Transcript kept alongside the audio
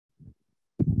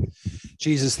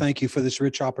Jesus, thank you for this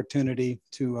rich opportunity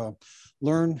to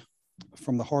learn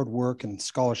from the hard work and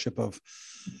scholarship of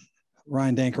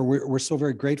Ryan Danker. We're so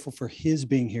very grateful for his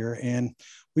being here, and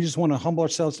we just want to humble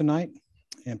ourselves tonight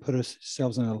and put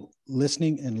ourselves in a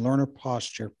listening and learner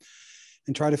posture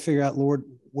and try to figure out, Lord,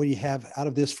 what do you have out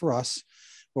of this for us,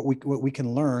 what we can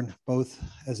learn both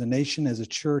as a nation, as a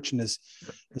church, and as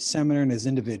a seminary and as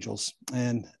individuals.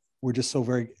 And we're just so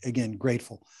very, again,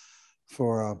 grateful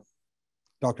for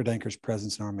Dr. Danker's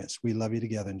presence in our midst. We love you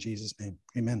together in Jesus' name.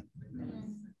 Amen.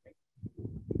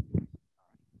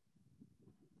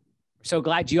 So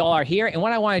glad you all are here. And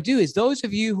what I want to do is those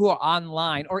of you who are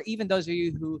online, or even those of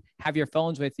you who have your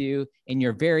phones with you and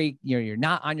you're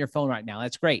not on your phone right now,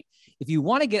 that's great. If you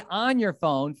want to get on your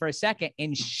phone for a second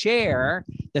and share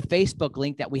the Facebook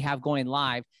link that we have going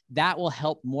live, that will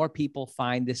help more people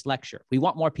find this lecture. We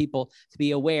want more people to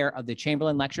be aware of the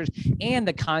Chamberlain lectures and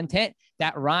the content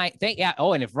that Ryan,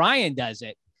 and if Ryan does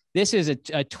it, this is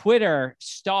a Twitter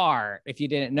star, if you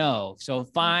didn't know. So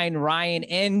find Ryan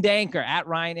N. Danker, at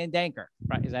Ryan N. Danker.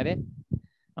 Right? Is that it?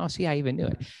 Oh, see, I even knew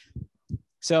it.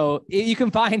 So you can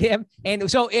find him.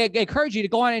 And so I encourage you to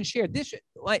go on and share this.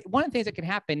 Like, one of the things that can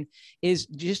happen is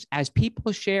just as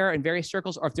people share in various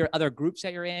circles, or if there are other groups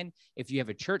that you're in, if you have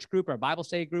a church group or a Bible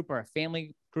study group or a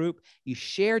family group, you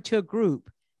share to a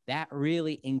group, that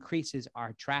really increases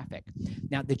our traffic.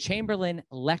 Now, the Chamberlain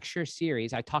lecture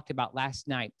series I talked about last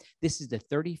night, this is the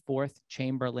 34th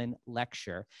Chamberlain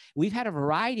lecture. We've had a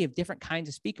variety of different kinds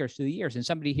of speakers through the years. And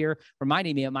somebody here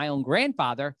reminded me of my own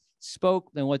grandfather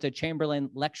spoke and was a Chamberlain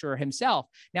lecturer himself.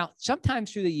 Now,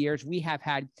 sometimes through the years, we have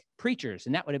had preachers,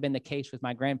 and that would have been the case with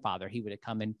my grandfather. He would have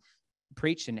come and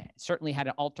preached and certainly had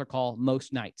an altar call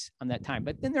most nights on that time.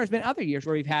 But then there's been other years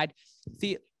where we've had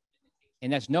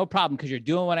and that's no problem because you're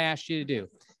doing what I asked you to do.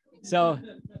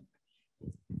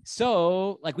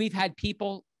 So like we've had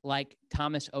people like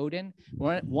Thomas Oden,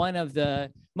 one of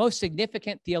the most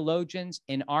significant theologians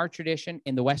in our tradition,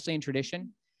 in the Wesleyan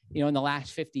tradition, in the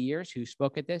last 50 years who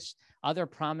spoke at this. Other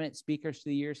prominent speakers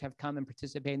through the years have come and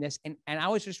participated in this. And I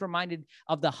was just reminded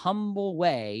of the humble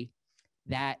way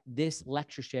that this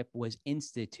lectureship was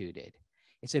instituted.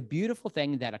 It's a beautiful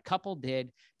thing that a couple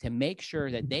did to make sure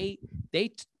that they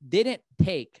didn't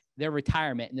take their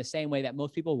retirement in the same way that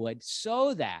most people would,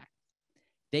 so that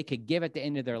they could give at the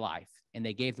end of their life. And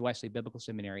they gave the Wesley Biblical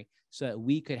Seminary so that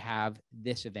we could have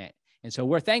this event. And so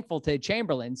we're thankful to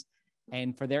Chamberlains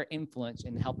and for their influence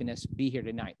in helping us be here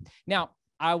tonight. Now,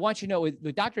 I want you to know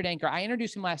with Dr. Danker, I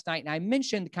introduced him last night, and I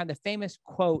mentioned kind of the famous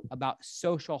quote about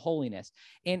social holiness.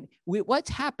 And what's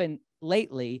happened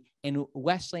lately in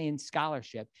Wesleyan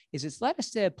scholarship is it's led us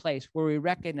to a place where we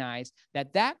recognize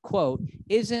that that quote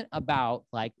isn't about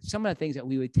like some of the things that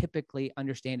we would typically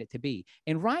understand it to be.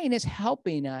 And Ryan is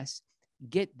helping us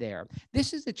get there.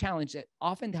 This is the challenge that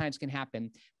oftentimes can happen,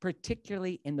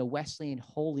 particularly in the Wesleyan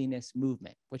holiness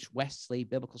movement, which Wesley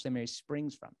Biblical Seminary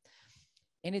springs from.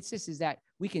 And it's this, is that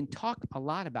we can talk a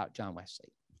lot about John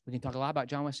Wesley. We can talk a lot about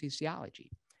John Wesley's theology,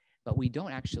 but we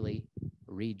don't actually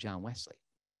read John Wesley,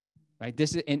 right?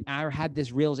 And I had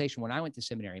this realization when I went to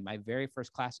seminary, my very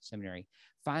first class at seminary,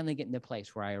 finally getting to the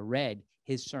place where I read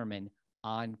his sermon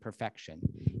on perfection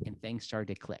and things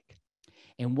started to click.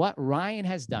 And what Ryan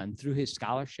has done through his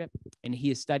scholarship, and he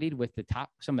has studied with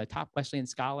some of the top Wesleyan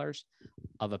scholars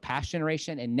of a past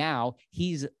generation, and now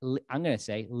he's, I'm going to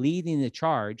say, leading the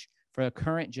charge for a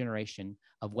current generation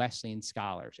of Wesleyan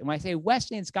scholars. And when I say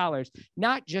Wesleyan scholars,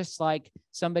 not just like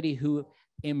somebody who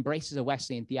embraces a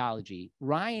Wesleyan theology.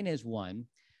 Ryan is one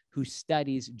who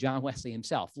studies John Wesley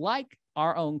himself, like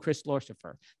our own Chris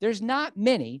Lorsifer. There's not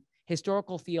many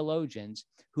historical theologians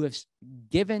who have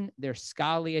given their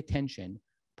scholarly attention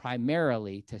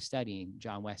primarily to studying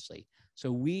John Wesley.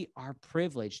 So we are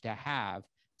privileged to have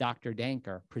Dr.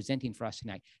 Danker presenting for us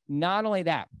tonight. Not only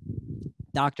that,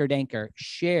 Dr. Danker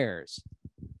shares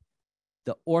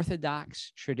the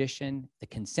Orthodox tradition, the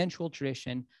consensual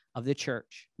tradition of the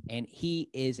church, and he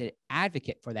is an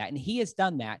advocate for that. And he has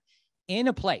done that in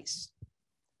a place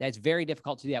that's very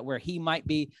difficult to do that, where he might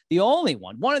be the only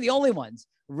one of the only ones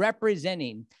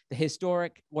representing the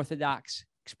historic Orthodox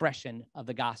expression of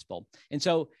the gospel. And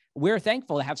so we're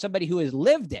thankful to have somebody who has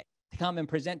lived it to come and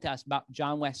present to us about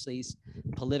John Wesley's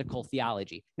political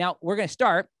theology. Now, we're going to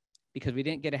start, because we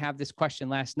didn't get to have this question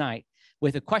last night,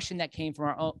 with a question that came from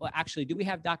our own. Well, actually, do we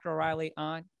have Dr. O'Reilly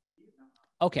on?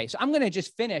 Okay, so I'm going to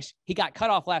just finish. He got cut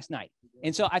off last night.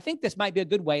 And so I think this might be a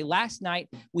good way. Last night,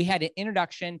 we had an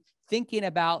introduction thinking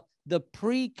about the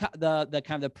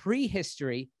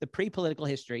prehistory, the pre-political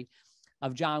history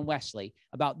of John Wesley,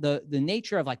 about the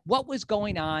nature of like what was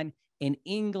going on in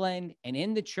England and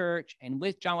in the church and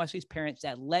with John Wesley's parents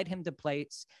that led him to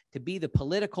place to be the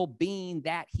political being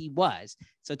that he was.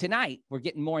 So tonight we're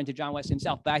getting more into John Wesley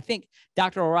himself, but I think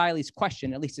Dr. O'Reilly's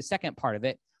question, at least the second part of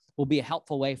it, will be a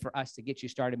helpful way for us to get you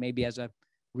started, maybe as a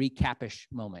recap-ish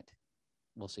moment.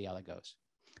 We'll see how that goes.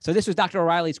 So this was Dr.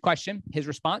 O'Reilly's question, his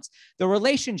response. The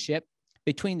relationship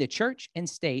between the church and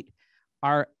state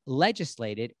are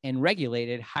legislated and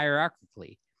regulated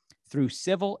hierarchically through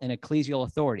civil and ecclesial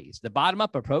authorities. The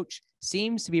bottom-up approach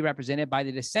seems to be represented by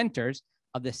the dissenters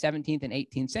of the 17th and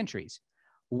 18th centuries.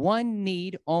 One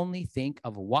need only think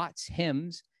of Watts'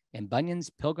 hymns and Bunyan's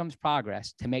Pilgrim's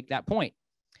Progress to make that point.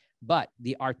 But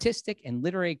the artistic and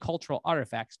literary cultural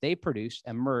artifacts they produced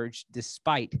emerged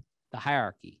despite the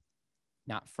hierarchy,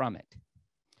 not from it.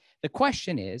 The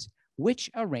question is, which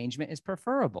arrangement is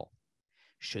preferable?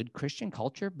 Should Christian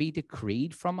culture be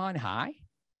decreed from on high?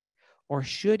 Or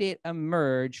should it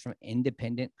emerge from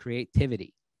independent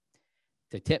creativity?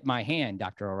 To tip my hand,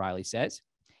 Dr. O'Reilly says,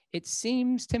 it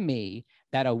seems to me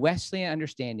that a Wesleyan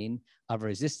understanding of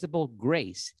resistible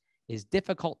grace is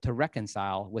difficult to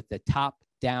reconcile with the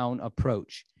top-down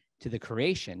approach to the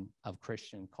creation of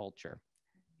Christian culture.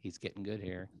 He's getting good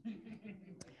here.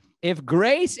 If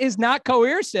grace is not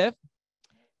coercive,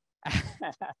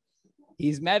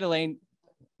 he's meddling.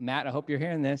 Matt, I hope you're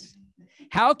hearing this.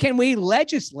 How can we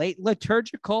legislate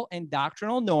liturgical and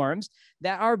doctrinal norms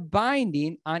that are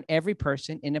binding on every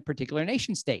person in a particular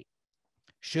nation state?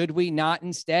 Should we not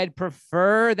instead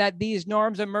prefer that these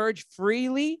norms emerge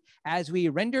freely as we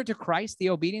render to Christ the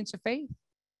obedience of faith?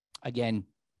 Again,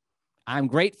 I'm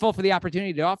grateful for the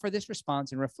opportunity to offer this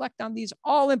response and reflect on these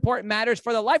all-important matters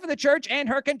for the life of the church and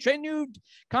her continued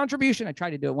contribution. I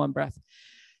tried to do it one breath.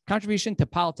 Contribution to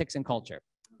politics and culture.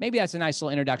 Maybe that's a nice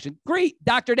little introduction. Greet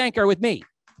Dr. Danker with me.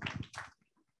 Thanks,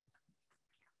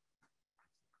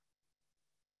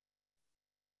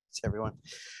 everyone.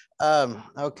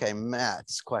 Okay,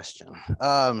 Matt's question.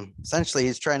 Essentially,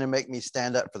 he's trying to make me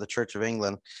stand up for the Church of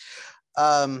England.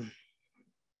 Okay.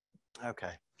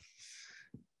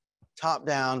 Top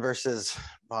down versus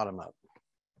bottom up.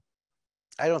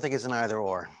 I don't think it's an either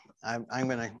or. I'm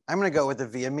gonna go with the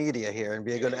via media here and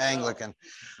be a good Anglican.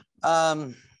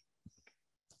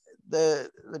 The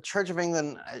Church of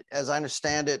England, as I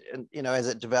understand it, and as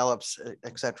it develops,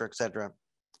 et cetera,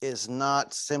 is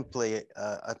not simply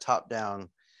a top-down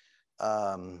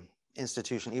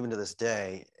institution, even to this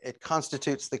day. It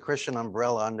constitutes the Christian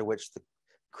umbrella under which the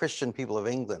Christian people of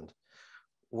England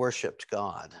worshipped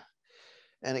God.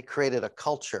 And it created a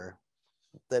culture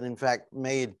that, in fact,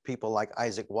 made people like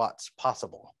Isaac Watts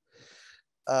possible.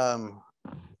 The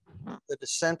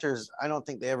dissenters, I don't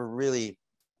think they ever really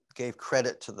gave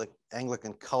credit to the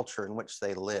Anglican culture in which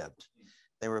they lived.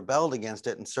 They rebelled against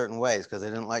it in certain ways because they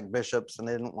didn't like bishops and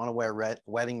they didn't want to wear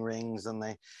wedding rings and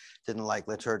they didn't like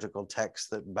liturgical texts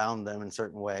that bound them in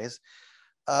certain ways.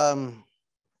 But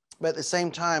at the same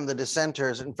time, the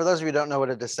dissenters, and for those of you who don't know what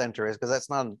a dissenter is, because that's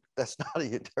not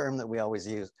a term that we always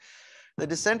use, the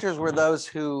dissenters were those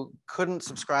who couldn't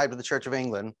subscribe to the Church of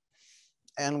England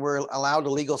and were allowed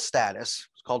a legal status.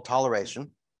 It's called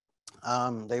toleration.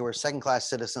 They were second-class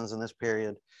citizens in this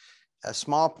period, a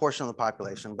small portion of the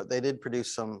population, but they did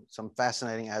produce some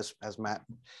fascinating, as Matt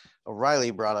O'Reilly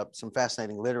brought up, some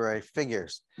fascinating literary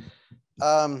figures.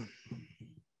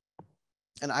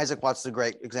 And Isaac Watts is a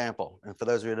great example. And for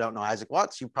those of you who don't know Isaac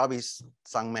Watts, you probably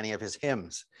sung many of his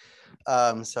hymns.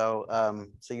 So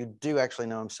you do actually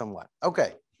know him somewhat.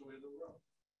 Okay. Joy to the world.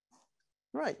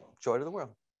 Right, Joy to the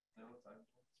World.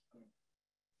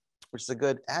 Which is a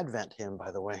good Advent hymn,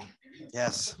 by the way.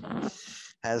 Yes,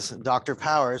 as Dr.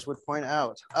 Powers would point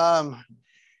out.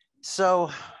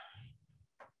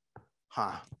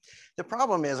 The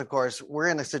problem is, of course, we're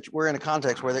in a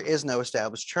context where there is no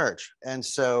established church, and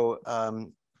so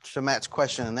to Matt's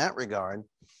question in that regard,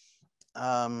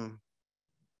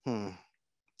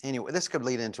 anyway, this could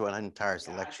lead into an entire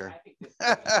lecture.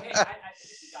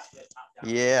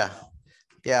 Yeah.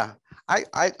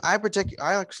 I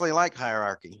actually like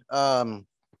hierarchy,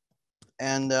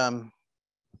 and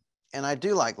I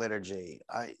do like liturgy.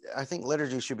 I think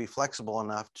liturgy should be flexible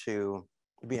enough to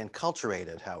be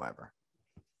enculturated, however,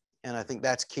 and I think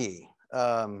that's key.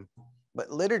 But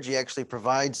liturgy actually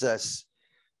provides us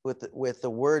with the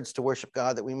words to worship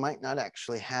God that we might not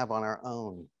actually have on our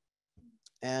own.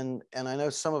 And I know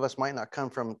some of us might not come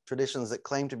from traditions that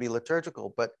claim to be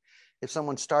liturgical, but if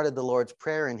someone started the Lord's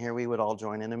Prayer in here, we would all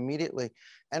join in immediately,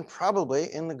 and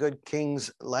probably in the good King's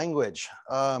language.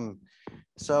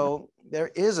 So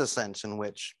there is a sense in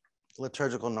which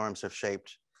liturgical norms have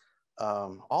shaped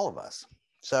all of us.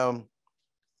 So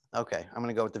Okay, I'm going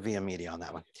to go with the via media on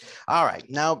that one. All right,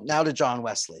 now to John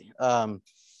Wesley.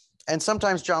 And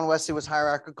sometimes John Wesley was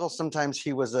hierarchical. Sometimes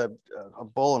he was a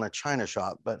bull in a china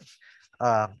shop, but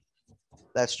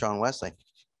that's John Wesley.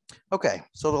 Okay,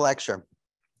 so the lecture.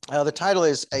 The title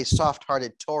is A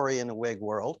Soft-Hearted Tory in a Whig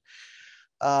World,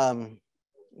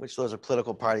 which those are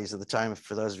political parties at the time,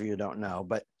 for those of you who don't know.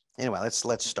 But anyway,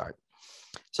 let's start.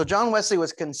 So John Wesley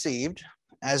was conceived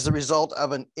as the result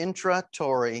of an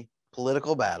intra-Tory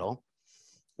political battle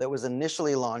that was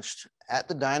initially launched at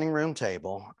the dining room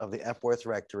table of the Epworth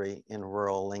Rectory in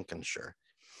rural Lincolnshire.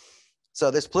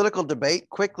 So this political debate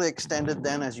quickly extended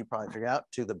then, as you probably figured out,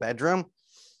 to the bedroom,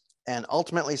 and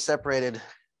ultimately separated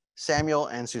Samuel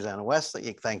and Susanna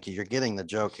Wesley. Thank you, you're getting the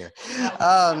joke here.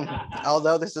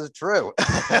 Although this is true.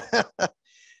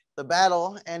 The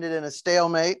battle ended in a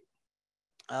stalemate.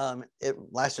 It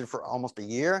lasted for almost a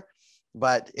year.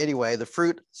 But anyway, the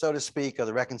fruit, so to speak, of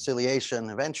the reconciliation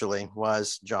eventually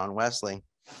was John Wesley.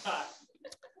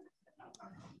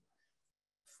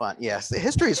 Fun. Yes, the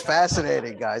history is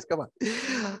fascinating, guys. Come on.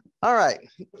 All right.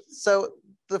 So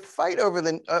the fight over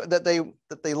the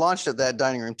that they launched at that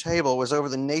dining room table was over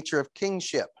the nature of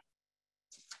kingship.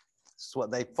 This is what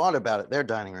they fought about at their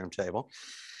dining room table.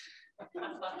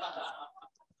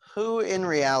 Who in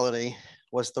reality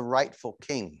was the rightful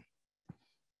king?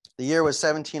 The year was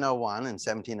 1701 and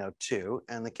 1702,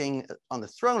 and the king on the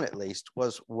throne, at least,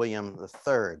 was William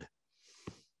III.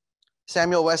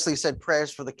 Samuel Wesley said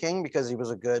prayers for the king because he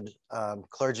was a good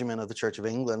clergyman of the Church of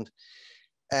England,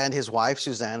 and his wife,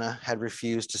 Susanna, had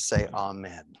refused to say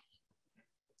amen.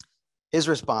 His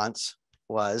response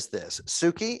was this: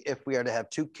 Suki, if we are to have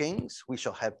two kings, we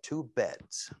shall have two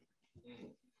beds.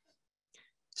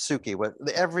 Suki,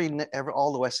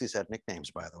 all the Wesleys had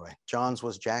nicknames, by the way. John's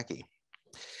was Jackie.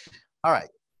 All right.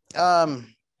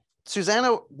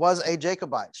 Susanna was a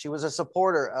Jacobite. She was a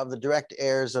supporter of the direct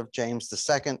heirs of James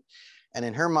II. And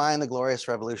in her mind, the Glorious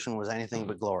Revolution was anything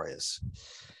but glorious.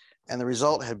 And the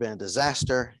result had been a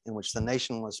disaster in which the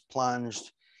nation was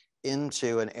plunged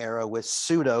into an era with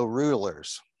pseudo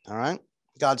rulers. All right.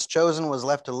 God's chosen was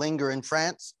left to linger in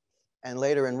France and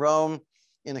later in Rome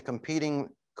in a competing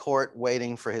court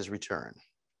waiting for his return.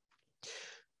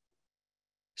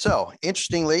 So,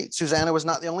 interestingly, Susanna was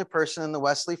not the only person in the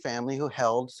Wesley family who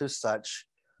held to such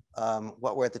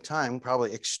what were at the time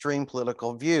probably extreme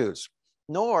political views,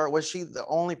 nor was she the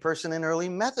only person in early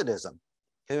Methodism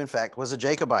who, in fact, was a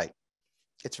Jacobite.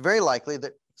 It's very likely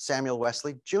that Samuel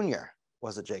Wesley Jr.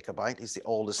 was a Jacobite. He's the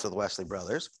oldest of the Wesley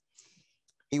brothers.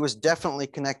 He was definitely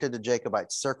connected to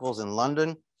Jacobite circles in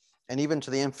London, and even to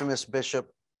the infamous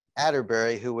Bishop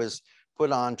Atterbury, who was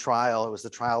put on trial. It was the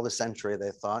trial of the century,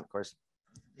 they thought, of course.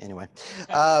 Anyway,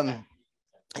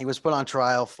 he was put on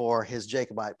trial for his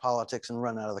Jacobite politics and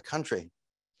run out of the country.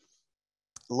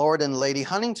 Lord and Lady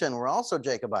Huntington were also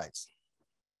Jacobites.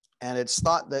 And it's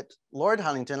thought that Lord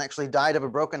Huntington actually died of a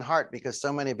broken heart because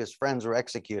so many of his friends were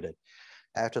executed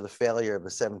after the failure of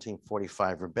the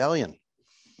 1745 rebellion.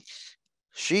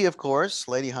 She, of course,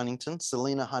 Lady Huntington,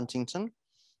 Selina Huntington,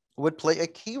 would play a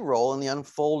key role in the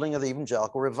unfolding of the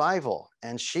evangelical revival.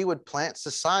 And she would plant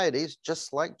societies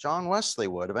just like John Wesley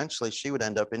would. Eventually, she would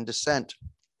end up in dissent.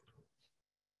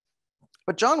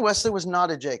 But John Wesley was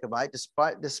not a Jacobite,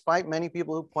 despite many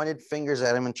people who pointed fingers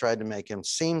at him and tried to make him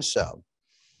seem so.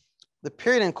 The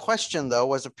period in question, though,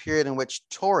 was a period in which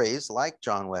Tories, like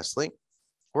John Wesley,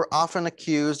 were often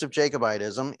accused of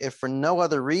Jacobitism, if for no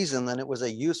other reason than it was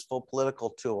a useful political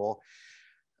tool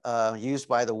used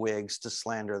by the Whigs to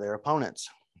slander their opponents.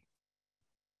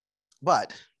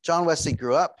 But John Wesley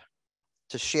grew up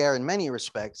to share in many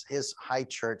respects his high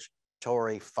church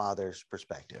Tory father's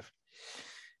perspective.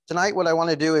 Tonight, what I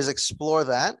want to do is explore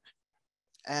that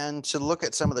and to look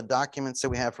at some of the documents that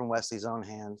we have from Wesley's own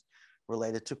hands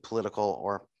related to political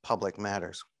or public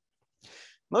matters.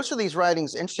 Most of these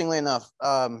writings, interestingly enough,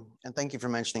 and thank you for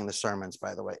mentioning the sermons,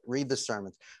 by the way, read the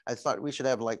sermons. I thought we should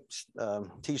have like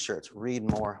t-shirts, read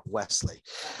more Wesley.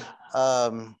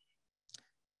 But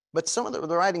some of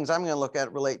the writings I'm going to look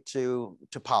at relate to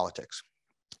politics.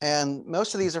 And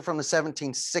most of these are from the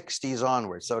 1760s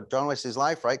onwards. So John Wesley's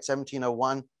life, right,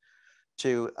 1701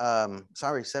 to,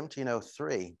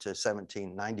 1703 to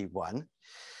 1791.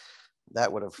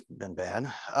 That would have been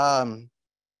bad.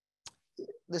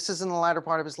 This is in the latter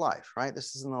part of his life, right?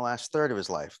 This is in the last third of his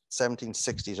life,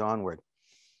 1760s onward.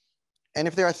 And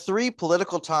if there are three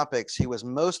political topics he was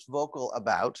most vocal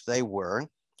about, they were,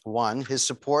 one, his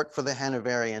support for the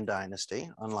Hanoverian dynasty,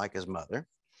 unlike his mother,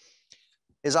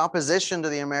 his opposition to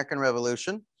the American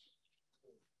Revolution,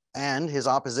 and his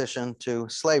opposition to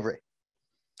slavery.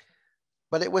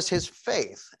 But it was his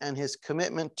faith and his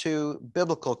commitment to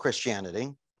biblical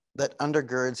Christianity that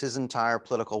undergirds his entire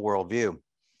political worldview.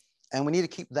 And we need to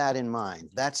keep that in mind.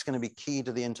 That's going to be key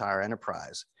to the entire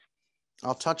enterprise.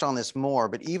 I'll touch on this more,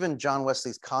 but even John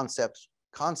Wesley's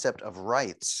concept of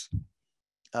rights,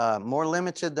 more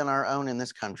limited than our own in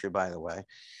this country, by the way,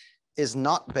 is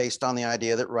not based on the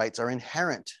idea that rights are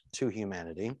inherent to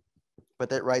humanity, but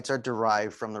that rights are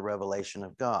derived from the revelation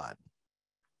of God.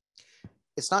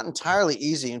 It's not entirely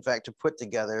easy, in fact, to put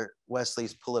together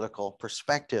Wesley's political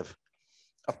perspective,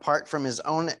 apart from his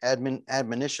own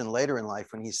admonition later in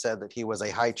life when he said that he was a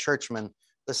high churchman,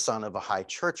 the son of a high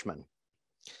churchman.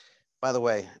 By the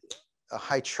way, a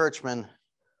high churchman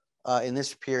in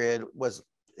this period was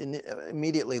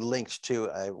immediately linked to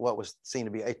what was seen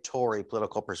to be a Tory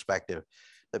political perspective.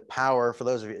 The power, for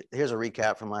those of you, here's a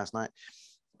recap from last night.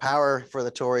 Power for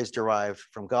the Tories derived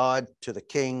from God to the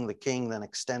king. The king then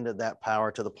extended that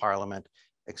power to the parliament,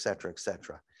 et cetera, et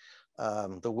cetera.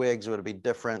 The Whigs would be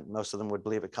different. Most of them would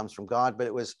believe it comes from God, but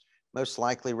it was most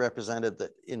likely represented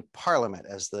that in parliament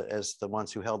as the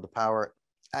ones who held the power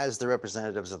as the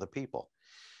representatives of the people.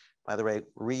 By the way,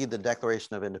 read the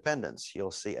Declaration of Independence.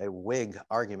 You'll see a Whig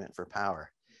argument for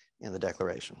power in the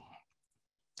Declaration.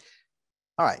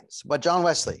 All right, but John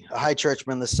Wesley, a high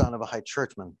churchman, the son of a high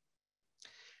churchman.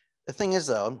 The thing is,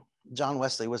 though, John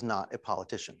Wesley was not a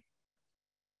politician.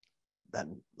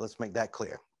 Let's make that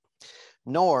clear.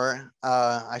 Nor,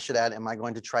 I should add, am I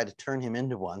going to try to turn him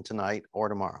into one tonight or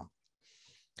tomorrow.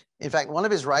 In fact, one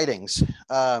of his writings,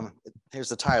 here's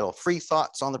the title, Free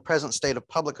Thoughts on the Present State of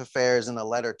Public Affairs in a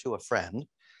Letter to a Friend,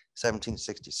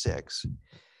 1766.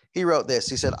 He wrote this,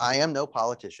 he said, I am no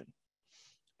politician.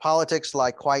 Politics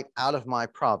lie quite out of my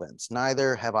province.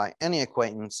 Neither have I any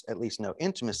acquaintance, at least no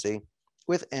intimacy,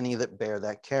 with any that bear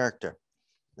that character.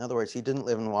 In other words, he didn't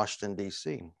live in Washington,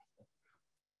 D.C.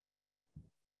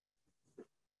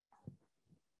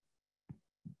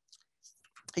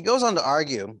 He goes on to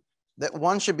argue that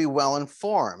one should be well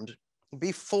informed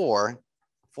before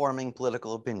forming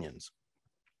political opinions,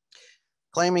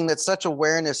 claiming that such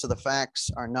awareness of the facts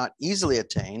are not easily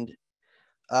attained.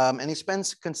 And he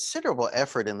spends considerable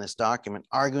effort in this document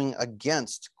arguing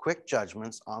against quick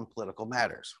judgments on political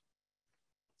matters.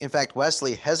 In fact,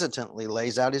 Wesley hesitantly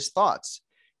lays out his thoughts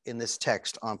in this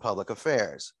text on public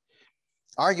affairs,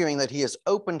 arguing that he is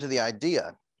open to the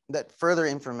idea that further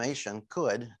information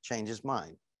could change his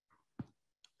mind. I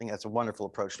think that's a wonderful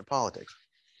approach to politics.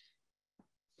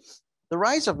 The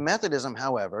rise of Methodism,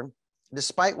 however,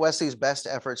 despite Wesley's best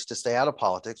efforts to stay out of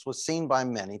politics, was seen by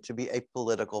many to be a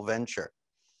political venture.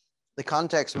 The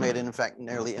context made it, in fact,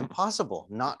 nearly impossible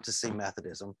not to see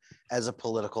Methodism as a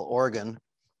political organ,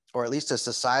 or at least a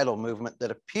societal movement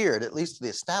that appeared, at least to the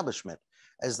establishment,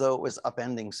 as though it was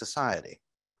upending society.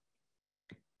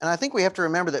 And I think we have to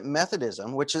remember that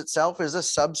Methodism, which itself is a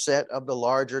subset of the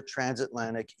larger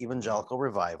transatlantic evangelical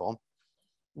revival,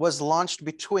 was launched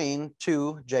between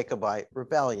two Jacobite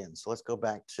rebellions. So let's go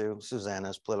back to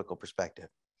Susanna's political perspective.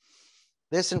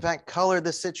 This, in fact, colored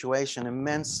the situation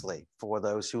immensely for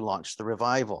those who launched the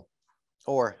revival.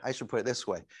 Or I should put it this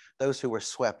way, those who were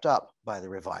swept up by the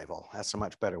revival. That's a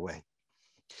much better way.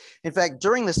 In fact,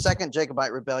 during the Second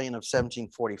Jacobite Rebellion of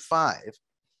 1745,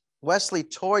 Wesley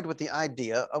toyed with the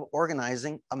idea of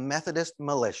organizing a Methodist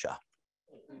militia.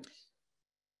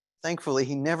 Thankfully,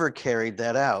 he never carried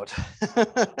that out.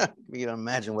 You can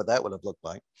imagine what that would have looked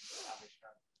like.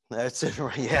 That's it,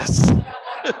 yes.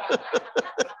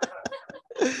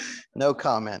 No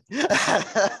comment.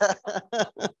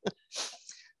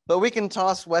 But we can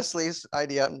toss Wesley's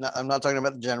idea, I'm not talking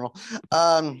about the general.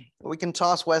 We can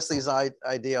toss Wesley's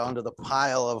idea onto the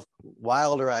pile of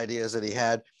wilder ideas that he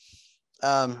had.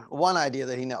 One idea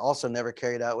that he also never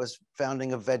carried out was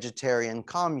founding a vegetarian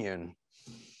commune.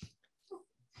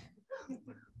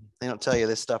 They don't tell you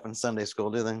this stuff in Sunday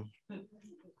school, do they?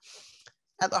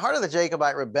 At the heart of the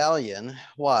Jacobite rebellion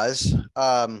was,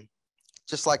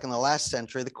 just like in the last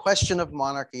century, the question of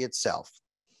monarchy itself.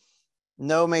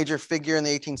 No major figure in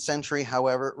the 18th century,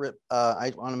 however,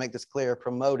 I want to make this clear,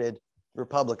 promoted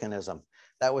republicanism.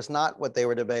 That was not what they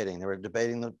were debating. They were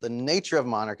debating the nature of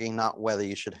monarchy, not whether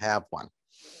you should have one.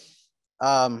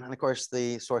 And of course,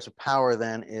 the source of power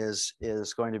then is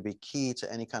going to be key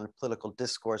to any kind of political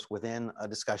discourse within a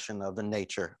discussion of the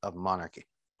nature of monarchy.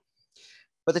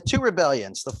 But the two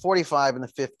rebellions, the 45 and the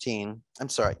 15, I'm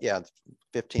sorry, yeah,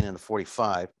 15 and the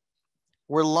 45,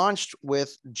 were launched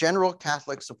with general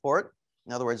Catholic support.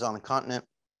 In other words, on the continent,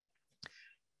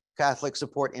 Catholic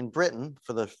support in Britain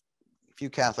for the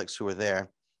few Catholics who were there.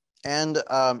 And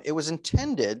it was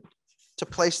intended to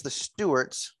place the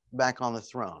Stuarts back on the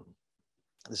throne.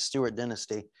 The Stuart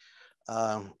dynasty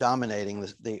dominating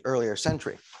the earlier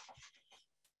century.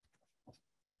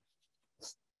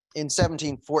 In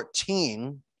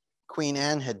 1714, Queen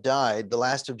Anne had died, the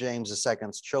last of James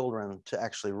II's children to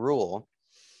actually rule.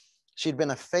 She'd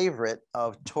been a favorite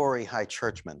of Tory high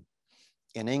churchmen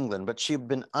in England, but she'd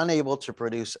been unable to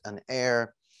produce an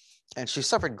heir, and she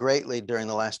suffered greatly during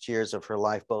the last years of her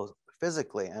life, both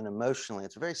physically and emotionally.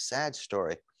 It's a very sad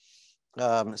story,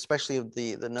 especially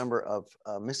the number of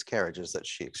miscarriages that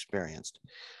she experienced.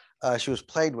 She was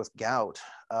plagued with gout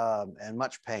and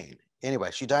much pain.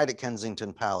 Anyway, she died at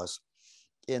Kensington Palace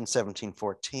in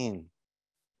 1714.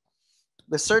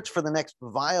 The search for the next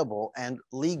viable and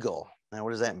legal, now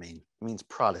what does that mean? It means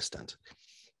Protestant,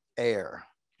 heir,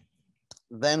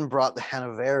 then brought the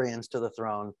Hanoverians to the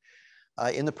throne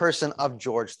in the person of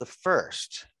George I.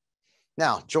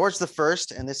 Now, George I,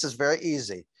 and this is very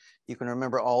easy. You can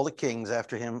remember all the kings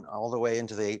after him all the way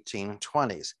into the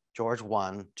 1820s. George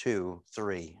I, II,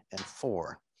 III, and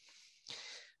IV.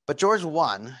 But George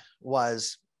I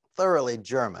was thoroughly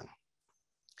German.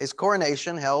 His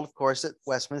coronation, held, of course, at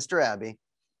Westminster Abbey,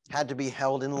 had to be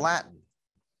held in Latin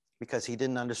because he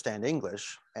didn't understand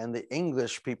English, and the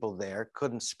English people there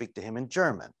couldn't speak to him in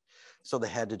German, so they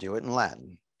had to do it in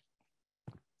Latin.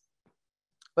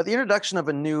 But the introduction of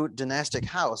a new dynastic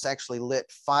house actually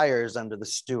lit fires under the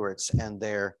Stuarts and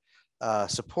their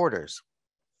supporters.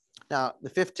 Now, the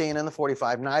 15 and the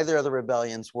 45, neither of the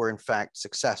rebellions were in fact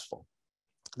successful.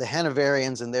 The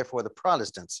Hanoverians, and therefore the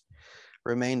Protestants,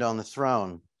 remained on the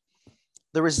throne.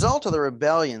 The result of the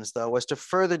rebellions, though, was to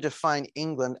further define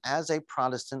England as a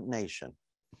Protestant nation,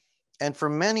 and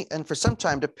for some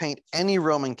time to paint any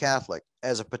Roman Catholic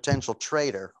as a potential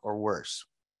traitor or worse.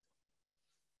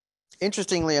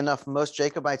 Interestingly enough, most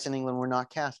Jacobites in England were not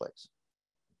Catholics.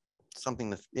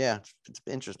 Something that, yeah, it's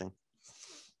interesting.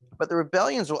 But the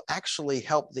rebellions will actually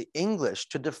help the English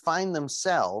to define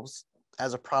themselves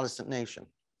as a Protestant nation.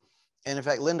 And in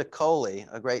fact, Linda Coley,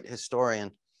 a great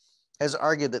historian, has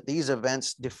argued that these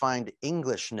events defined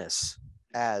Englishness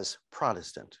as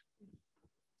Protestant.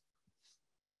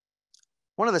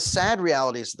 One of the sad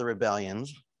realities of the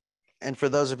rebellions, and for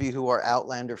those of you who are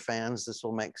Outlander fans, this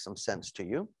will make some sense to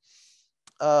you,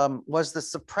 was the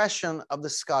suppression of the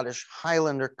Scottish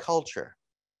Highlander culture.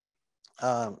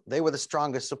 They were the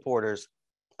strongest supporters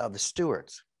of the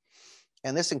Stuarts.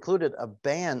 And this included a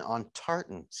ban on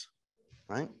tartans,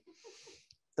 right?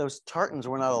 Those tartans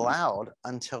were not allowed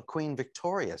until Queen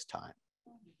Victoria's time.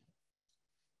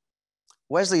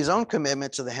 Wesley's own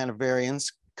commitment to the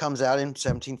Hanoverians comes out in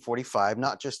 1745,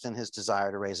 not just in his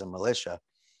desire to raise a militia,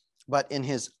 but in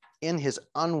his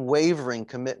unwavering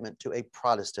commitment to a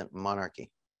Protestant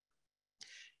monarchy.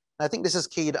 I think this is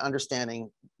key to understanding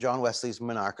John Wesley's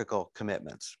monarchical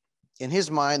commitments. In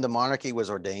his mind, the monarchy was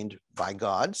ordained by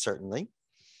God, certainly,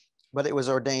 but it was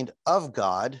ordained of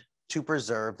God to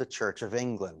preserve the Church of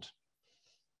England.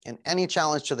 And any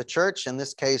challenge to the church, in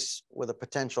this case with a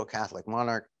potential Catholic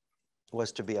monarch,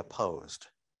 was to be opposed.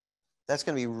 That's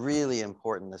going to be really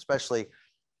important, especially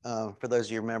for those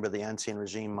of you who remember the Ancien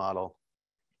regime model.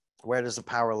 Where does the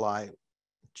power lie?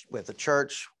 With the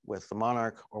church, with the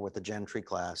monarch, or with the gentry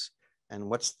class?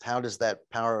 And how does that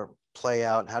power play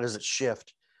out? How does it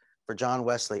shift? For John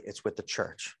Wesley, it's with the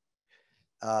church.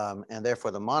 And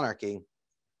therefore the monarchy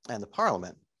and the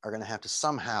parliament are going to have to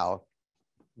somehow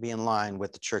be in line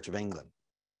with the Church of England.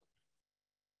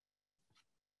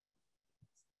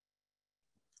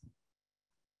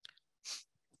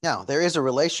 Now, there is a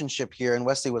relationship here, and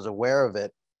Wesley was aware of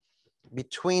it,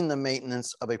 between the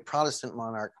maintenance of a Protestant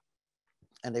monarch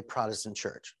and a Protestant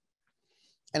church.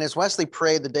 And as Wesley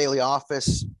prayed the daily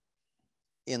office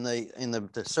in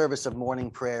the service of morning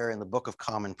prayer in the Book of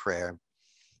Common Prayer,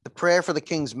 the prayer for the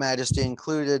King's Majesty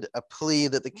included a plea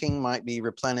that the king might be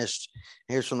replenished,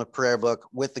 here's from the prayer book,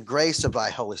 with the grace of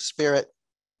thy Holy Spirit,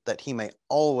 that he may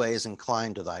always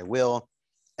incline to thy will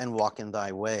and walk in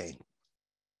thy way.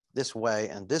 This way,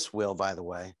 and this will, by the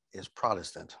way, is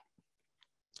Protestant.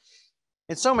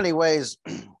 In so many ways,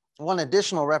 one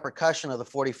additional repercussion of the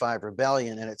 45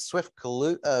 rebellion and its swift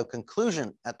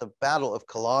conclusion at the Battle of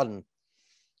Culloden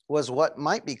was what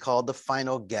might be called the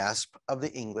final gasp of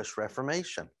the English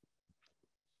Reformation.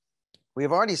 We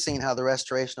have already seen how the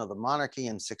restoration of the monarchy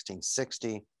in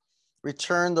 1660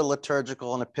 returned the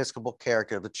liturgical and episcopal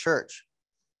character of the church.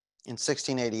 In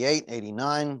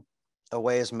 1688-89, a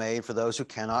way is made for those who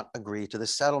cannot agree to the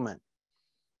settlement.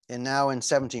 And now in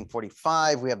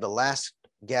 1745, we have the last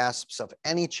gasps of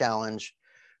any challenge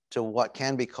to what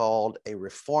can be called a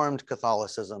reformed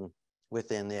Catholicism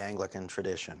within the Anglican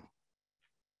tradition.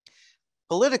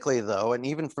 Politically, though, and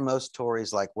even for most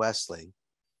Tories like Wesley,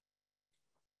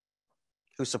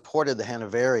 who supported the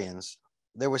Hanoverians,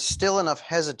 there was still enough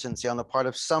hesitancy on the part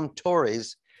of some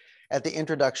Tories at the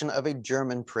introduction of a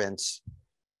German prince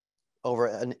over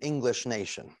an English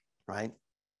nation, right?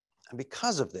 And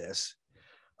because of this,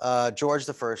 George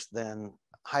I then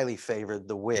highly favored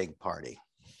the Whig party.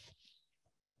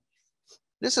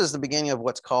 This is the beginning of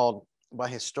what's called by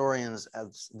historians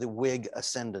as the Whig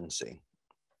ascendancy.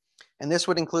 And this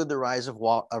would include the rise of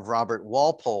Robert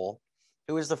Walpole,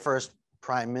 who was the first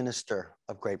prime minister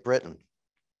of Great Britain.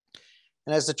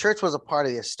 And as the church was a part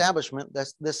of the establishment,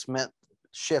 this meant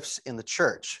shifts in the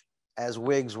church, as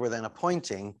Whigs were then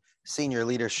appointing senior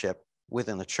leadership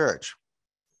within the church.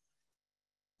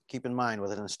 Keep in mind,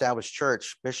 with an established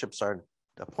church, bishops are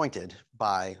appointed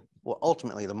by, well,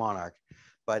 ultimately the monarch,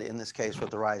 but in this case, with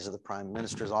the rise of the prime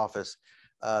minister's office,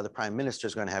 the prime minister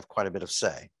is going to have quite a bit of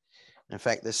say. In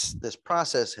fact, this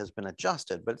process has been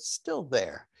adjusted, but it's still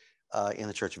there in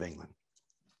the Church of England.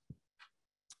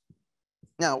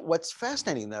 Now, what's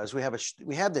fascinating, though, is we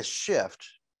have this shift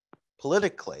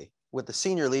politically with the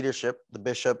senior leadership, the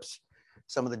bishops,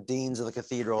 some of the deans of the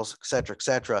cathedrals, et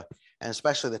cetera, and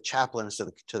especially the chaplains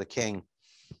to the king.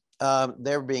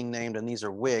 They're being named, and these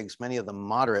are Whigs, many of them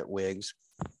moderate Whigs.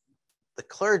 The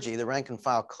clergy, the rank and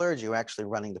file clergy who are actually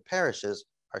running the parishes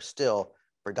are still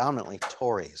predominantly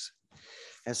Tories.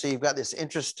 And so you've got this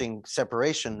interesting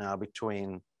separation now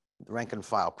between the rank and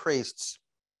file priests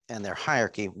and their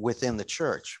hierarchy within the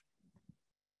church.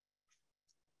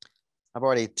 I've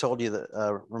already told you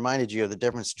that, reminded you of the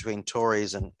difference between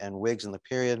Tories and Whigs in the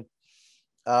period.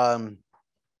 So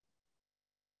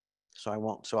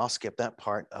I'll skip that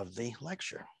part of the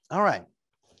lecture. All right.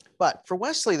 But for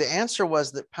Wesley, the answer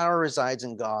was that power resides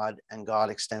in God and God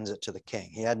extends it to the king.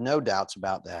 He had no doubts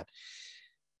about that.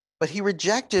 But he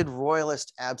rejected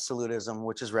royalist absolutism,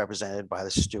 which is represented by the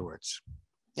Stuarts.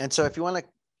 And so if you want to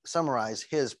summarize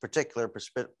his particular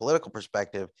political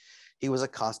perspective, he was a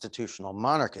constitutional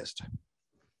monarchist.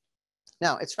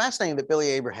 Now, it's fascinating that Billy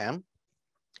Abraham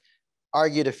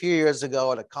argued a few years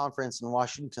ago at a conference in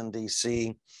Washington,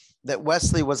 D.C., that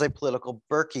Wesley was a political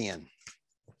Burkean,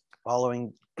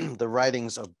 following the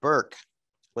writings of Burke,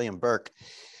 William Burke.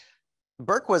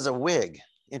 Burke was a Whig,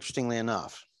 interestingly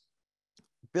enough.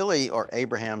 Billy, or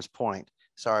Abraham's point,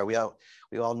 sorry, we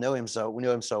all knew him so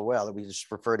well that we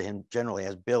just refer to him generally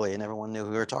as Billy, and everyone knew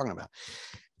who we were talking about.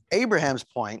 Abraham's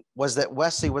point was that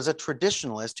Wesley was a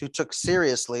traditionalist who took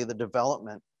seriously the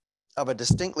development of a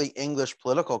distinctly English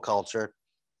political culture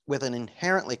with an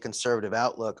inherently conservative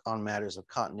outlook on matters of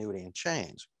continuity and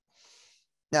change.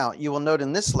 Now, you will note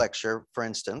in this lecture, for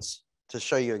instance, to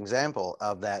show you an example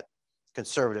of that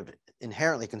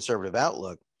inherently conservative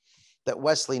outlook, that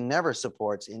Wesley never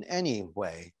supports in any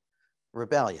way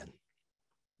rebellion.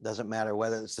 Doesn't matter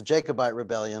whether it's the Jacobite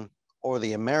rebellion or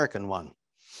the American one.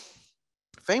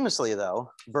 Famously,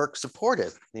 though, Burke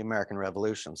supported the American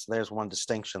Revolution. So there's one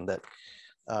distinction that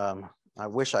I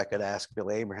wish I could ask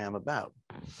Billy Abraham about.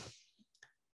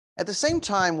 At the same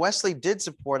time, Wesley did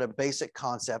support a basic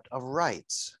concept of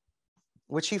rights,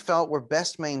 which he felt were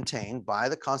best maintained by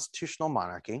the constitutional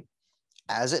monarchy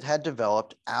as it had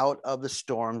developed out of the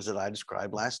storms that I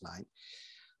described last night.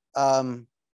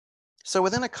 So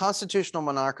within a constitutional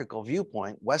monarchical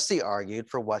viewpoint, Wesley argued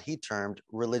for what he termed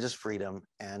religious freedom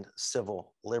and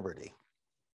civil liberty.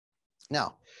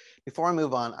 Now, before I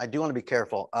move on, I do want to be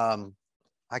careful.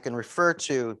 I can refer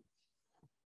to,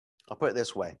 I'll put it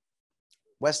this way.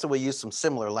 Wesley will use some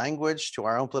similar language to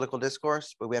our own political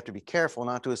discourse, but we have to be careful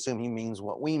not to assume he means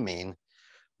what we mean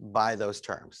by those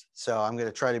terms. So I'm going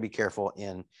to try to be careful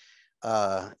in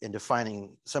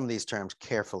defining some of these terms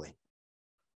carefully.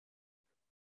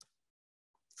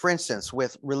 For instance,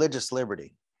 with religious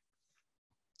liberty,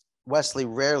 Wesley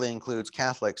rarely includes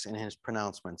Catholics in his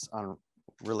pronouncements on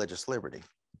religious liberty,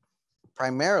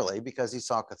 primarily because he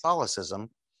saw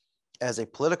Catholicism as a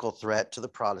political threat to the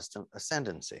Protestant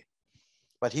ascendancy.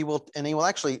 But he will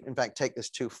actually, in fact, take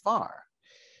this too far,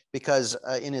 because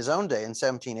in his own day, in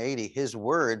 1780, his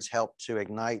words helped to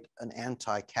ignite an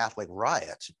anti-Catholic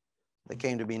riot that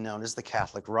came to be known as the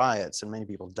Catholic riots, and many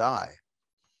people die.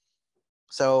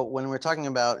 So when we're talking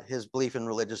about his belief in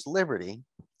religious liberty,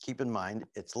 keep in mind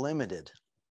it's limited.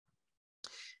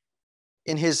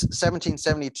 In his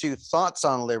 1772 Thoughts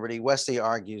on Liberty, Wesley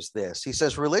argues this. He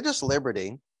says, religious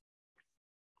liberty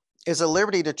is a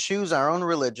liberty to choose our own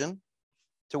religion,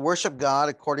 to worship God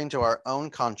according to our own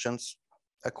conscience,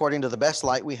 according to the best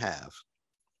light we have.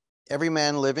 Every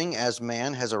man living as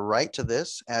man has a right to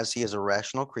this, as he is a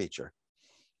rational creature.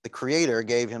 The Creator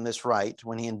gave him this right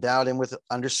when he endowed him with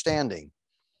understanding.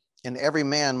 And every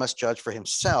man must judge for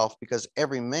himself, because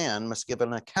every man must give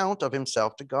an account of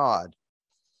himself to God.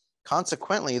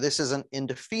 Consequently, this is an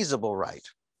indefeasible right.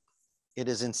 It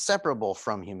is inseparable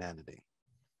from humanity.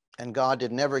 And God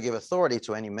did never give authority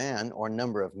to any man or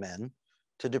number of men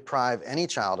to deprive any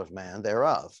child of man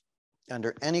thereof,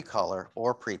 under any color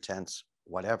or pretense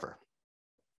whatever.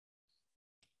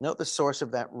 Note the source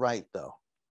of that right, though.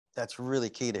 That's really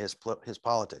key to his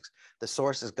politics. The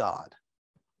source is God.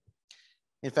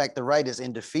 In fact, the right is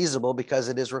indefeasible because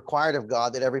it is required of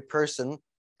God that every person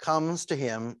comes to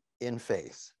him in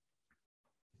faith.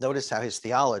 Notice how his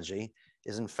theology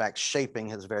is in fact shaping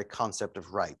his very concept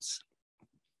of rights.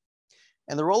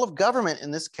 And the role of government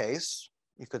in this case,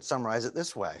 you could summarize it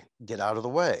this way: get out of the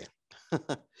way.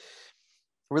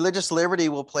 Religious liberty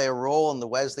will play a role in the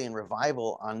Wesleyan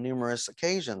revival on numerous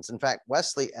occasions. In fact,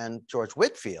 Wesley and George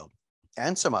Whitefield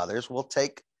and some others will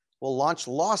launch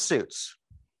lawsuits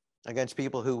against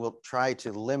people who will try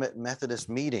to limit Methodist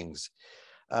meetings.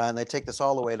 And they take this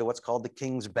all the way to what's called the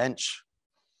King's Bench.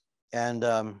 And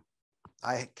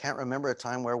I can't remember a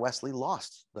time where Wesley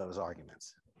lost those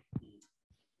arguments.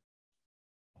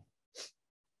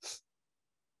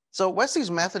 So Wesley's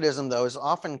Methodism, though, is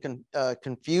often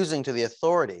confusing to the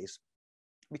authorities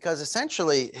because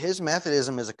essentially his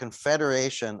Methodism is a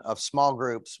confederation of small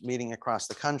groups meeting across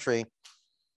the country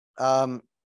that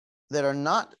are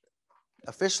not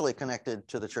officially connected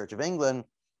to the Church of England,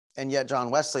 and yet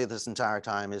John Wesley this entire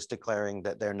time is declaring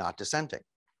that they're not dissenting.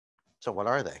 So what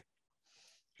are they?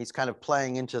 He's kind of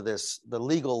playing into the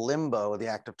legal limbo of the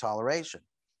Act of Toleration.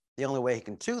 The only way he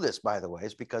can do this, by the way,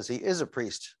 is because he is a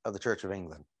priest of the Church of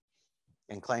England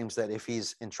and claims that if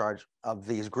he's in charge of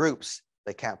these groups,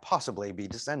 they can't possibly be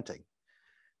dissenting.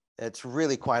 It's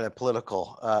really quite a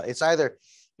political, it's either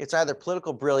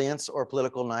political brilliance or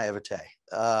political naivete.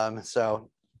 So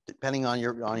depending on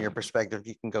your perspective,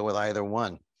 you can go with either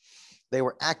one. They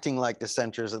were acting like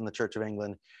dissenters in the Church of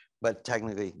England, but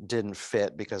technically didn't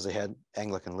fit because they had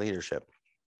Anglican leadership.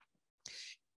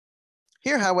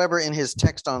 Here, however, in his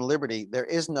text on liberty, there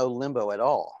is no limbo at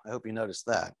all. I hope you noticed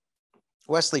that.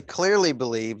 Wesley clearly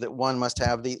believed that one must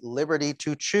have the liberty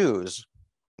to choose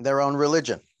their own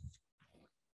religion.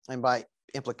 And by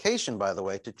implication, by the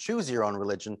way, to choose your own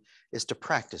religion is to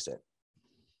practice it.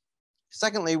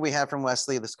 Secondly, we have from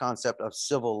Wesley this concept of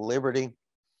civil liberty.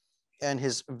 And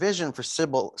his vision for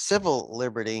civil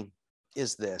liberty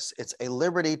is this: it's a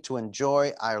liberty to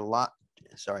enjoy our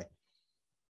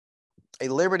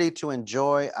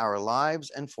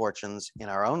lives and fortunes in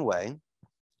our own way,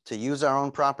 to use our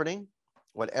own property,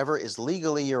 whatever is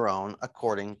legally your own,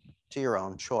 according to your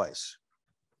own choice.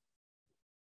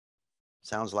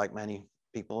 Sounds like many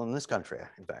people in this country,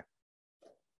 in fact.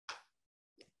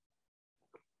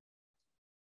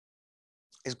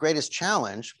 His greatest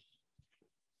challenge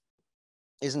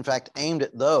is in fact aimed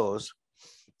at those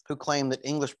who claim that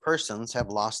English persons have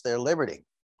lost their liberty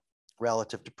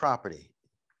relative to property.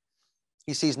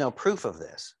 He sees no proof of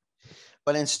this,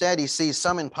 but instead he sees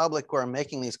some in public who are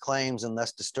making these claims and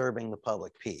thus disturbing the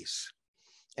public peace.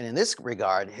 And in this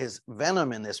regard, his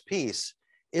venom in this piece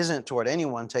isn't toward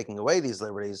anyone taking away these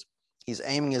liberties. He's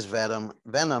aiming his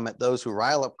venom at those who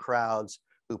rile up crowds,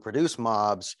 who produce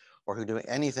mobs, or who do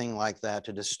anything like that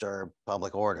to disturb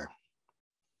public order.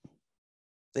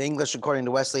 The English, according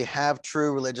to Wesley, have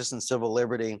true religious and civil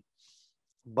liberty,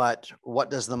 but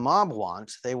what does the mob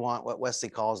want? They want what Wesley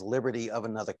calls liberty of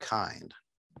another kind.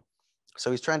 So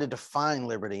he's trying to define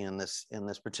liberty in this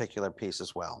particular piece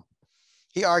as well.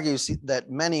 He argues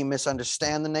that many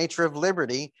misunderstand the nature of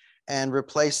liberty and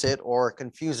replace it or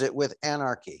confuse it with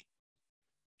anarchy,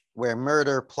 where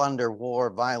murder, plunder, war,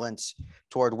 violence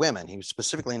toward women, he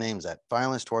specifically names that,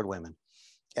 violence toward women,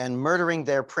 and murdering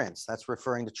their prince, that's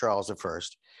referring to Charles I,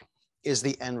 is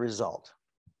the end result.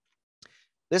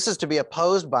 This is to be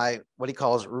opposed by what he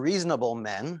calls reasonable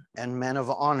men and men of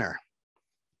honor.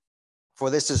 For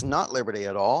this is not liberty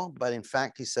at all, but in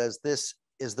fact, he says this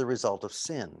is the result of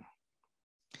sin.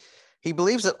 He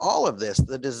believes that all of this,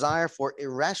 the desire for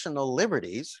irrational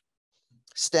liberties,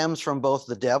 stems from both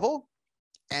the devil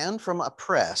and from a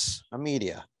press, a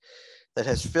media, that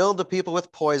has filled the people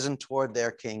with poison toward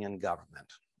their king and government.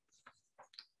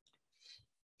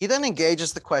 He then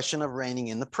engages the question of reigning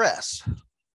in the press.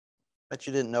 Bet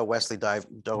you didn't know Wesley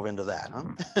dove into that,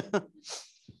 huh?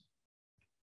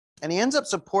 And he ends up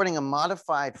supporting a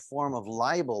modified form of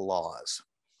libel laws.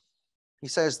 He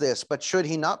says this: but should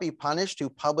he not be punished who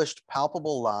published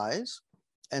palpable lies,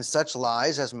 and such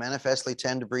lies as manifestly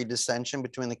tend to breed dissension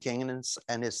between the king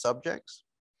and his subjects?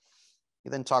 He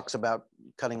then talks about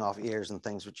cutting off ears and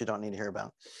things which you don't need to hear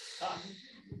about.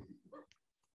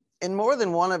 In more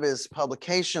than one of his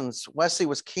publications, Wesley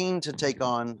was keen to take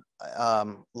on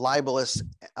libelous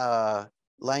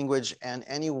language and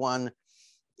anyone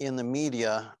in the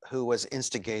media who was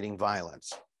instigating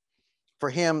violence. For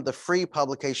him, the free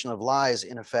publication of lies,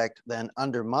 in effect, then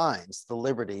undermines the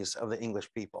liberties of the English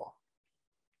people.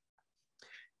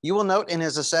 You will note in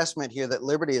his assessment here that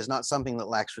liberty is not something that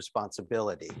lacks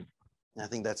responsibility. And I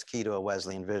think that's key to a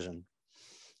Wesleyan vision.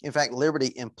 In fact,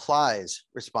 liberty implies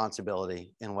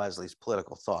responsibility in Wesley's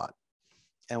political thought.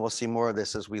 And we'll see more of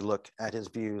this as we look at his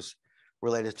views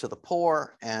related to the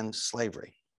poor and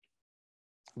slavery.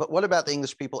 But what about the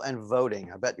English people and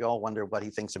voting? I bet you all wonder what he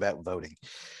thinks about voting.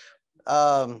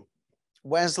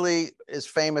 Wesley is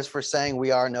famous for saying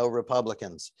we are no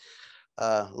Republicans,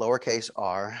 lowercase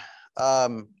r.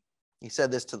 He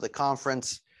said this to the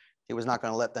conference. He was not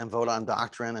going to let them vote on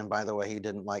doctrine. And by the way, he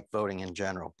didn't like voting in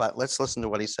general. But let's listen to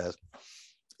what he says.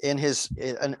 In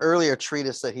an earlier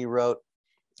treatise that he wrote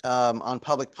on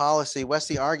public policy,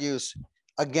 Wesley argues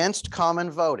against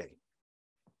common voting.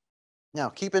 Now,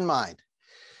 keep in mind,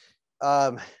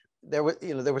 there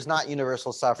was not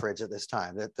universal suffrage at this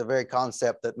time. The very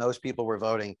concept that most people were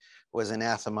voting was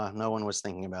anathema. No one was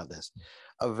thinking about this.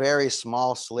 A very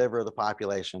small sliver of the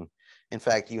population. In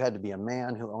fact, you had to be a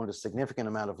man who owned a significant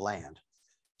amount of land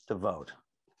to vote.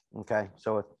 Okay,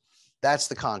 so that's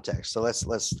the context. So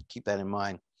let's keep that in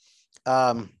mind.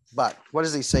 But what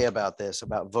does he say about this,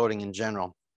 about voting in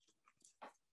general?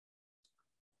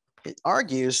 It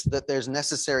argues that there's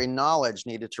necessary knowledge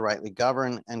needed to rightly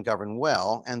govern and govern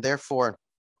well, and therefore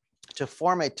to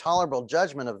form a tolerable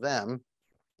judgment of them,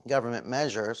 government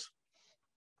measures,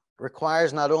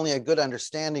 requires not only a good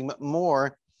understanding, but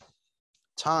more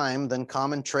time than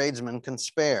common tradesmen can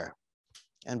spare,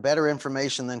 and better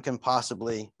information than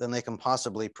they can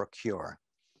possibly procure.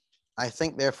 I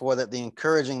think, therefore, that the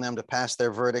encouraging them to pass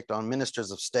their verdict on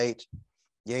ministers of state,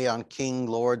 yea, on king,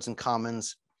 lords, and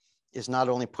commons, is not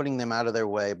only putting them out of their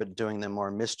way, but doing them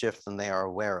more mischief than they are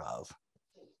aware of.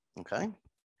 Okay?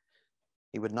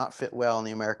 He would not fit well in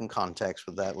the American context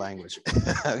with that language.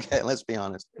 Okay, let's be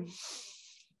honest.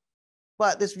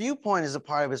 But this viewpoint is a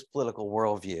part of his political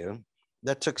worldview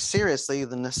that took seriously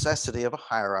the necessity of a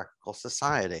hierarchical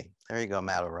society. There you go,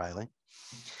 Matt O'Reilly.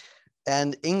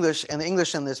 And the English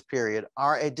in this period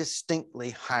are a distinctly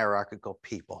hierarchical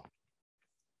people.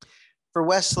 For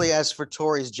Wesley, as for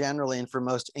Tories generally, and for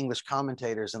most English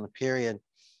commentators in the period,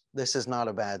 this is not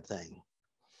a bad thing.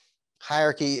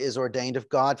 Hierarchy is ordained of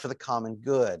God for the common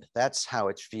good. That's how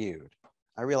it's viewed.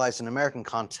 I realize in American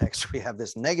context, we have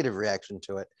this negative reaction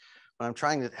to it. What I'm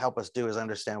trying to help us do is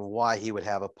understand why he would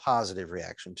have a positive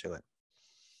reaction to it.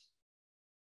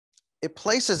 It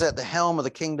places at the helm of the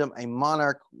kingdom a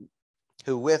monarch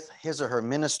who, with his or her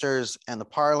ministers and the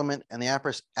parliament and the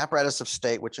apparatus of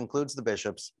state, which includes the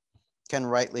bishops, can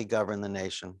rightly govern the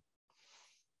nation.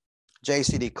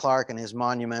 J.C.D. Clark, in his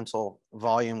monumental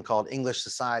volume called English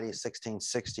Society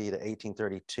 1660 to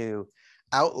 1832,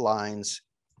 outlines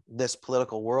this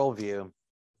political worldview.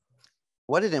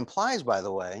 What it implies, by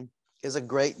the way, is a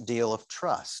great deal of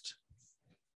trust.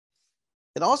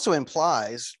 It also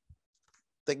implies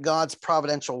that God's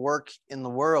providential work in the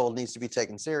world needs to be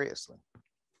taken seriously.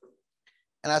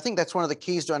 And I think that's one of the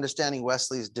keys to understanding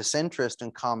Wesley's disinterest in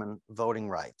common voting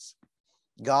rights.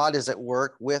 God is at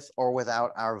work with or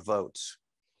without our votes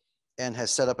and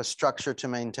has set up a structure to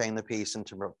maintain the peace and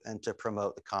to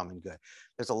promote the common good.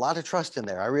 There's a lot of trust in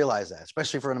there. I realize that,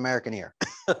 especially for an American ear.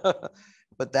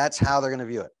 But that's how they're going to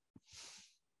view it.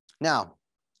 Now,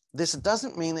 this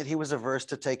doesn't mean that he was averse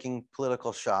to taking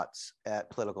political shots at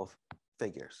political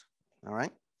figures, all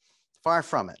right? Far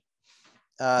from it.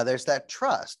 There's that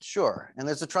trust, sure. And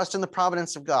there's a trust in the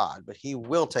providence of God, but he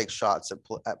will take shots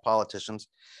at politicians.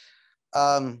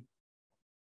 It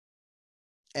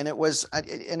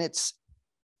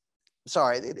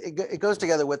goes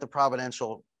together with the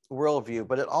providential worldview,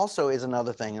 but it also is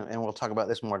another thing, and we'll talk about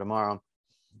this more tomorrow.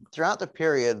 Throughout the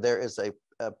period, there is a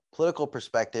political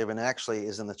perspective, and it actually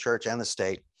is in the church and the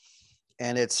state,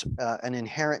 and it's an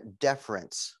inherent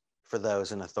deference for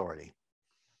those in authority.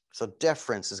 So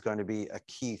deference is going to be a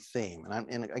key theme,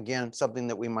 and again, something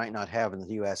that we might not have in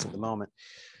the U.S. at the moment,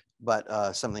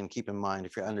 but something to keep in mind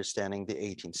if you're understanding the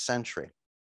 18th century.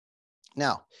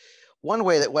 Now, one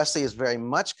way that Wesley is very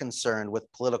much concerned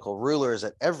with political rulers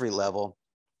at every level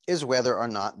is whether or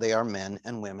not they are men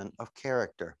and women of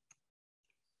character.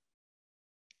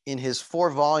 In his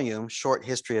 4-volume short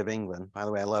history of England, by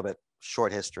the way, I love it,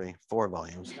 short history, 4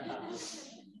 volumes,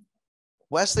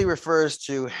 Wesley refers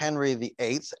to Henry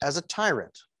VIII as a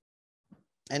tyrant,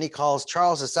 and he calls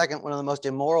Charles II one of the most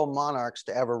immoral monarchs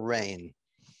to ever reign.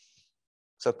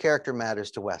 So character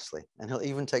matters to Wesley, and he'll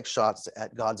even take shots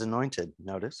at God's anointed,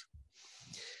 notice.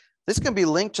 This can be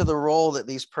linked to the role that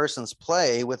these persons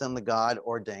play within the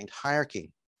God-ordained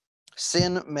hierarchy.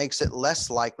 Sin makes it less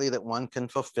likely that one can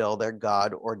fulfill their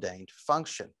God-ordained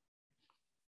function.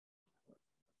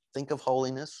 Think of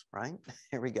holiness, right?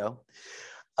 Here we go.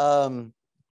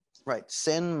 Right,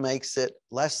 sin makes it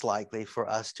less likely for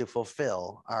us to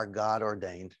fulfill our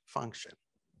God-ordained function.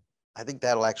 I think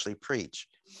that'll actually preach.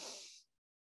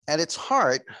 At its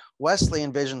heart, Wesley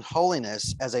envisioned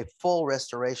holiness as a full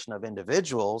restoration of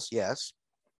individuals, yes,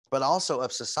 but also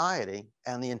of society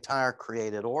and the entire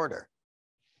created order.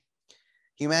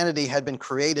 Humanity had been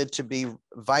created to be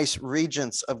vice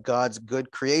regents of God's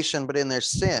good creation, but in their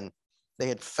sin, they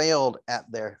had failed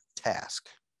at their task.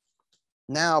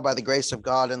 Now, by the grace of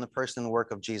God and the person and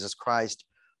work of Jesus Christ,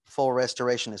 full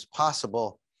restoration is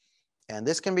possible, and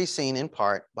this can be seen in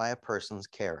part by a person's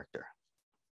character.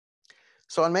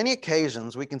 So on many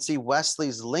occasions, we can see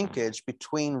Wesley's linkage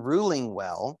between ruling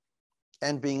well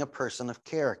and being a person of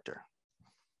character.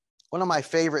 One of my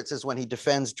favorites is when he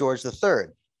defends George III.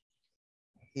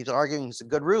 He's arguing he's a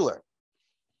good ruler.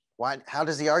 Why? How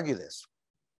does he argue this?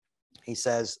 He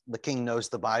says, the king knows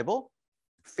the Bible,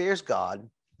 fears God,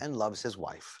 and loves his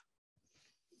wife.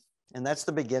 And that's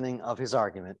the beginning of his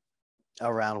argument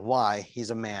around why he's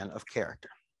a man of character.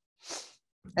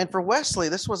 And for Wesley,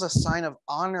 this was a sign of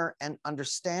honor and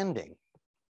understanding.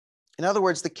 In other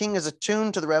words, the king is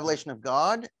attuned to the revelation of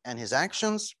God and his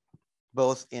actions,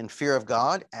 both in fear of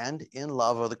God and in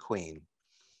love of the queen.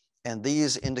 And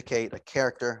these indicate a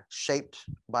character shaped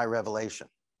by revelation.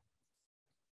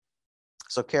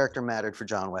 So character mattered for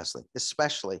John Wesley,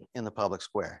 especially in the public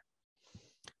square.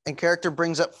 And character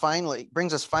brings us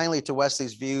finally to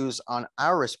Wesley's views on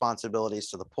our responsibilities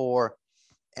to the poor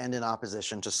and in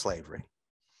opposition to slavery.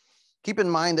 Keep in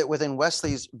mind that within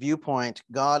Wesley's viewpoint,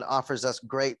 God offers us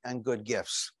great and good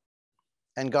gifts,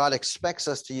 and God expects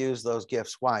us to use those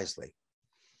gifts wisely.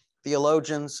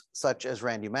 Theologians such as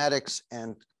Randy Maddox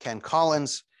and Ken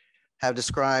Collins have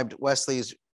described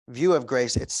Wesley's view of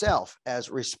grace itself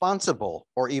as responsible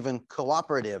or even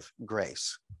cooperative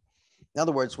grace. In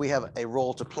other words, we have a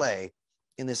role to play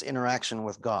in this interaction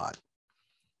with God.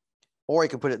 Or you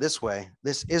could put it this way,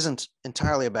 this isn't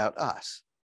entirely about us.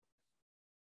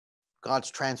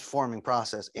 God's transforming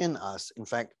process in us, in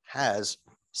fact, has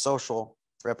social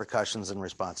repercussions and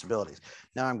responsibilities.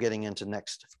 Now I'm getting into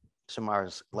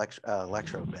tomorrow's lecture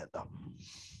a bit, though.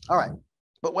 All right,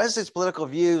 but Wesley's political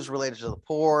views related to the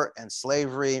poor and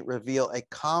slavery reveal a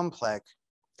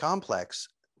complex,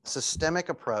 systemic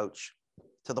approach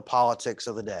to the politics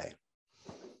of the day.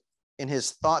 In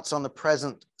his Thoughts on the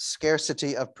Present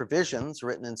Scarcity of Provisions,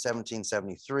 written in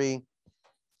 1773,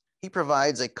 he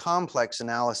provides a complex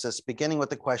analysis beginning with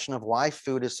the question of why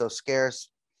food is so scarce,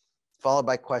 followed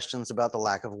by questions about the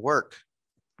lack of work.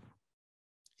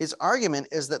 His argument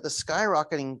is that the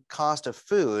skyrocketing cost of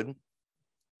food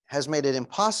has made it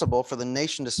impossible for the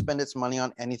nation to spend its money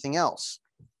on anything else,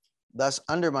 thus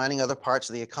undermining other parts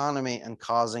of the economy and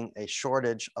causing a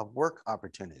shortage of work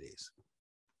opportunities.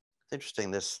 It's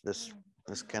interesting, this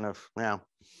kind of, now.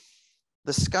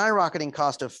 The skyrocketing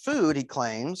cost of food, he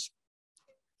claims,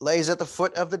 lays at the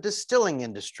foot of the distilling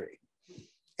industry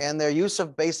and their use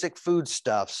of basic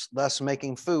foodstuffs, thus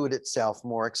making food itself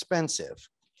more expensive.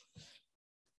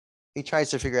 He tries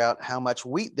to figure out how much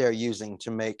wheat they're using to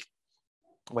make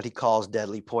what he calls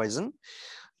deadly poison.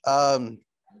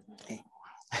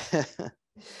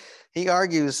 He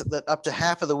argues that up to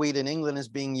half of the wheat in England is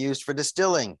being used for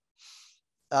distilling,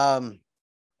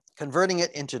 converting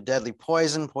it into deadly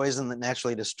poison that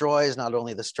naturally destroys not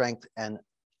only the strength and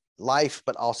life,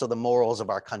 but also the morals of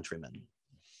our countrymen.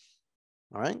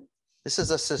 All right. This is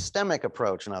a systemic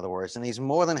approach, in other words, and he's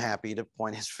more than happy to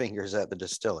point his fingers at the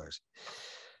distillers.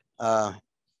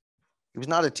 He was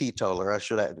not a teetotaler. I have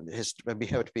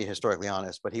to be historically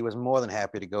honest, but he was more than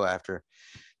happy to go after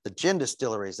the gin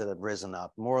distilleries that had risen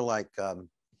up. More like, to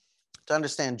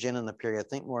understand gin in the period,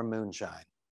 think more moonshine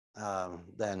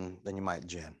than you might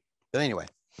gin. But anyway,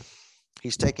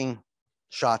 he's taking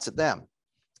shots at them.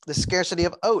 The scarcity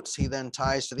of oats, he then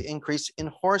ties to the increase in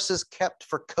horses kept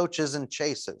for coaches and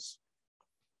chases.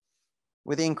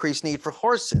 With the increased need for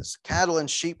horses, cattle and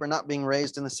sheep are not being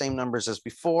raised in the same numbers as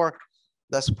before,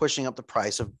 thus pushing up the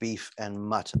price of beef and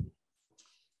mutton.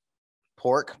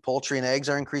 Pork, poultry, and eggs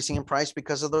are increasing in price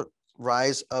because of the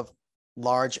rise of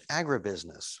large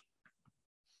agribusiness.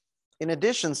 In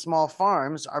addition, small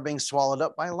farms are being swallowed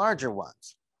up by larger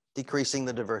ones, decreasing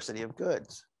the diversity of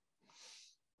goods.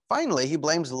 Finally, he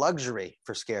blames luxury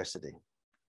for scarcity.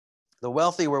 The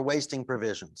wealthy were wasting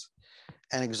provisions,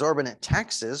 and exorbitant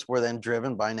taxes were then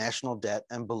driven by national debt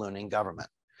and ballooning government.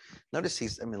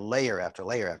 Notice layer after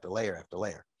layer after layer after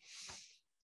layer.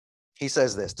 He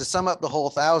says this, to sum up the whole,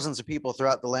 thousands of people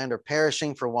throughout the land are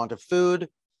perishing for want of food.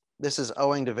 This is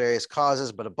owing to various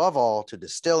causes, but above all to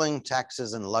distilling,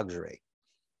 taxes, and luxury.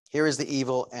 Here is the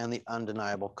evil and the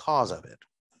undeniable cause of it.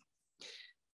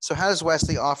 So how does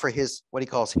Wesley offer his, what he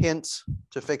calls hints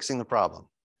to fixing the problem?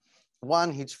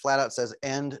 One, he flat out says,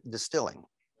 end distilling.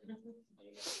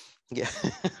 Yeah,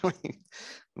 we've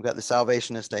got the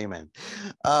salvationist amen.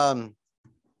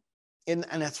 And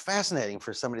that's fascinating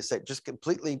for somebody to say, just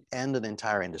completely end an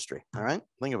entire industry. All right,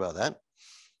 think about that.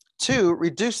 Two,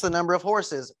 reduce the number of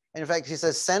horses. And in fact, he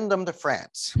says, send them to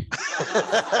France.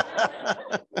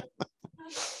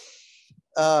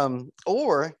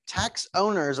 Or tax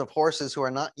owners of horses who are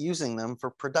not using them for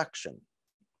production.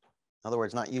 In other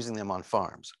words, not using them on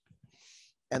farms.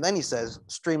 And then he says,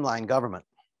 streamline government.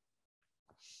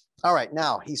 All right,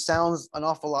 now he sounds an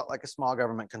awful lot like a small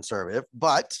government conservative,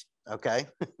 but okay,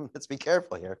 let's be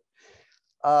careful here.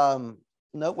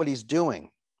 Note what he's doing.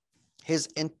 His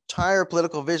entire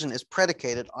political vision is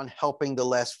predicated on helping the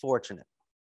less fortunate.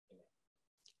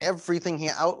 Everything he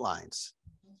outlines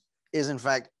is in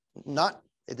fact not,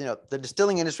 the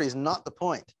distilling industry is not the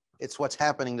point. It's what's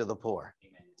happening to the poor.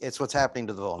 It's what's happening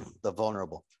to the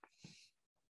vulnerable.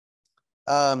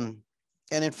 And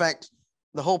in fact,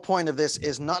 the whole point of this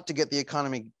is not to get the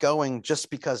economy going just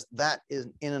because that is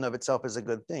in and of itself is a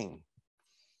good thing,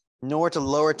 nor to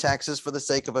lower taxes for the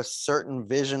sake of a certain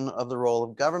vision of the role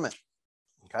of government.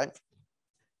 Okay,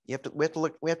 we have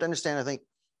to understand, I think,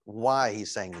 why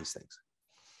he's saying these things.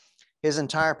 His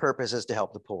entire purpose is to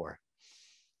help the poor.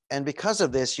 And because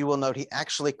of this, you will note he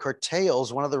actually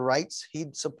curtails one of the rights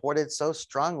he'd supported so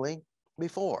strongly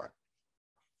before,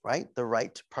 right? The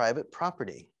right to private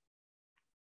property,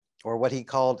 or what he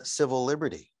called civil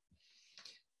liberty.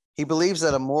 He believes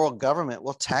that a moral government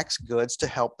will tax goods to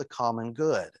help the common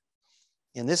good.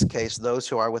 In this case, those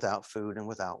who are without food and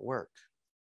without work.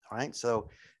 All right, so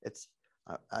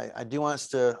I do want us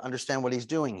to understand what he's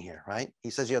doing here, right? He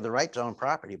says you have the right to own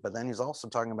property, but then he's also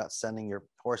talking about sending your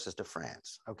horses to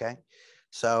France, okay?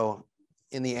 So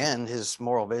in the end, his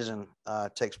moral vision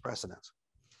takes precedence.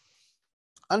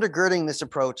 Undergirding this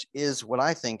approach is what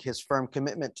I think his firm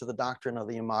commitment to the doctrine of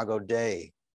the Imago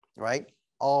Dei, right?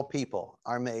 All people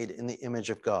are made in the image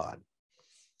of God.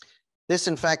 This,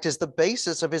 in fact, is the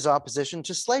basis of his opposition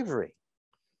to slavery.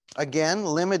 Again,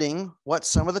 limiting what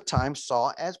some of the time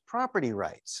saw as property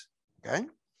rights, okay?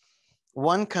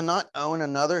 One cannot own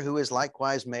another who is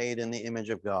likewise made in the image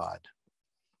of God.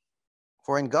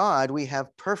 For in God, we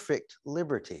have perfect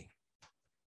liberty.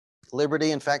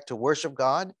 Liberty, in fact, to worship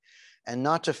God and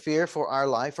not to fear for our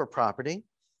life or property,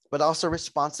 but also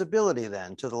responsibility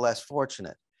then to the less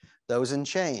fortunate, those in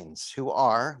chains who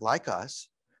are, like us,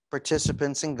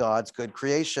 participants in God's good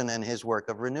creation and his work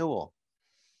of renewal.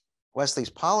 Wesley's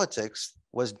politics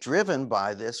was driven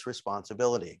by this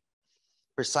responsibility,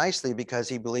 precisely because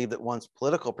he believed that one's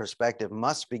political perspective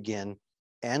must begin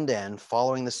and end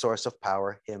following the source of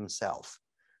power himself.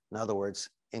 In other words,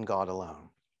 in God alone.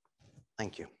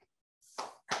 Thank you.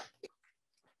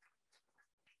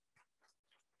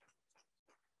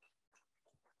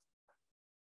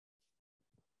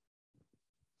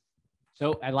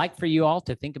 So I'd like for you all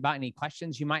to think about any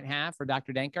questions you might have for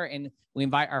Dr. Danker, and we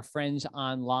invite our friends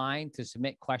online to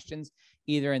submit questions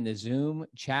either in the Zoom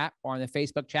chat or on the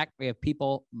Facebook chat. We have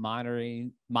people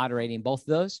moderating both of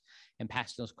those and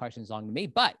passing those questions along to me.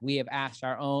 But we have asked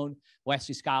our own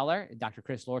Wesley scholar, Dr.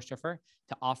 Chris Lorstoffer,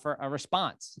 to offer a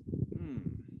response.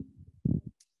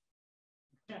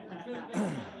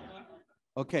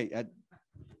 Okay,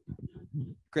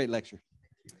 great lecture.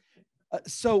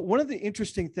 So one of the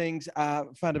interesting things I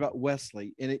found about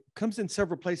Wesley, and it comes in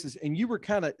several places, and you were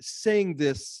kind of saying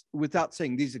this without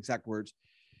saying these exact words,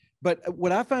 but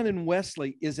what I found in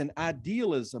Wesley is an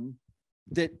idealism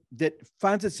that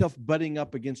finds itself butting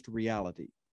up against reality.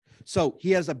 So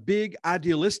he has a big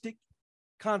idealistic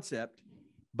concept,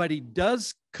 but he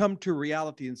does come to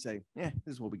reality and say, this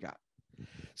is what we got.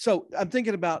 So I'm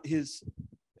thinking about his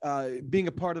being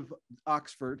a part of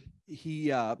Oxford.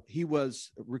 He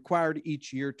was required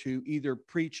each year to either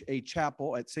preach a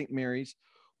chapel at St. Mary's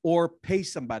or pay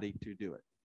somebody to do it.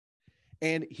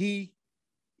 And he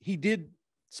did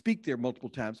speak there multiple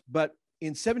times, but in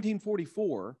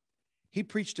 1744, he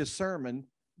preached a sermon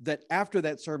that after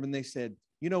that sermon, they said,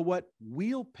 you know what,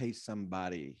 we'll pay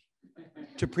somebody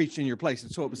to preach in your place.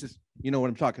 And so it was this, you know what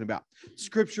I'm talking about.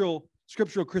 Scriptural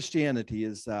Christianity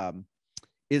is the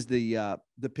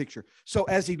picture. So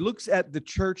as he looks at the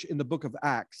church in the book of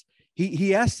Acts,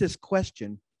 he asks this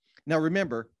question. Now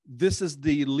remember, this is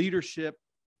the leadership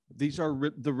These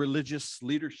are the religious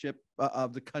leadership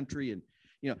of the country. And,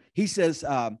 he says,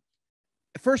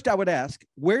 first I would ask,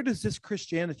 where does this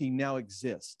Christianity now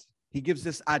exist? He gives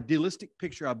this idealistic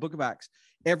picture of Book of Acts.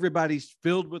 Everybody's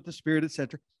filled with the Spirit,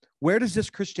 etc. Where does this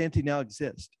Christianity now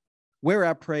exist? Where,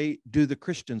 I pray, do the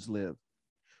Christians live?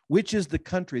 Which is the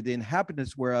country, the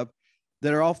inhabitants whereof,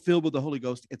 that are all filled with the Holy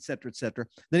Ghost, etc., etc.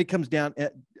 Then it comes down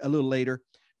a little later.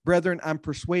 Brethren, I'm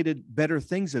persuaded better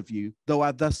things of you, though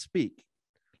I thus speak.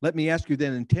 Let me ask you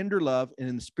then, in tender love and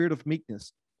in the spirit of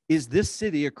meekness, is this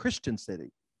city a Christian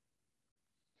city?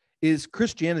 Is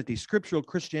Christianity, scriptural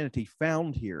Christianity,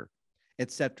 found here,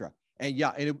 etc.? And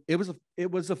yeah,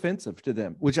 it was offensive to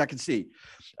them, which I can see.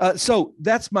 So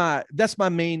that's my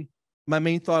main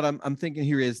thought. I'm thinking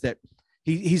here is that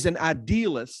he's an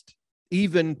idealist,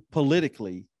 even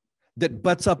politically, that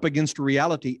butts up against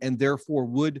reality and therefore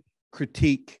would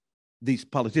critique these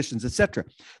politicians, etc.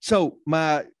 So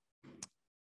my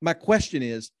question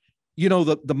is,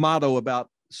 the motto about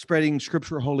spreading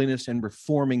scriptural holiness and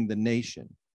reforming the nation.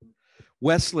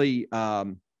 Wesley,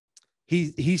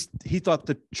 he thought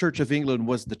the Church of England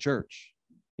was the church.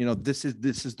 This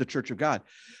is the Church of God.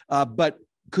 But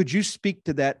could you speak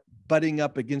to that butting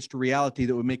up against reality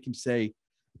that would make him say,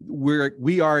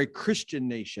 we are a Christian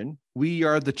nation, we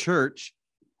are the church,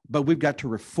 but we've got to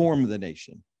reform the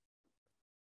nation?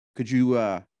 Could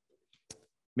you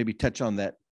maybe touch on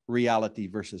that reality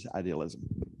versus idealism?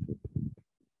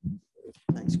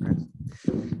 Thanks, Chris.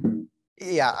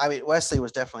 Yeah, I mean, Wesley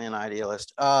was definitely an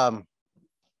idealist. I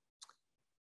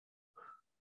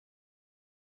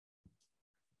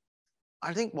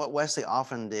think what Wesley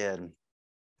often did,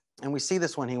 and we see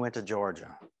this when he went to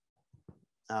Georgia.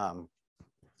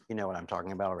 You know what I'm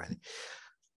talking about already.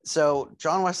 So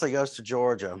John Wesley goes to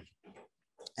Georgia,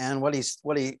 and what he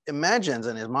imagines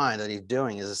in his mind that he's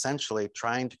doing is essentially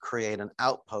trying to create an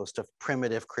outpost of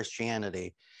primitive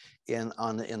Christianity in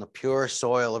the pure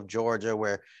soil of Georgia,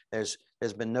 where there's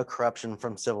been no corruption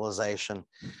from civilization.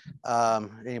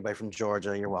 Anybody from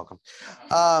Georgia, you're welcome.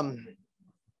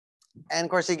 And of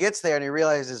course, he gets there and he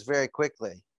realizes very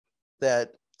quickly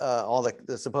that all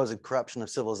the supposed corruption of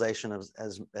civilization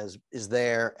is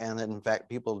there, and that in fact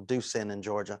people do sin in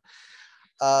Georgia.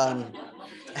 A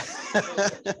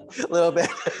little bit.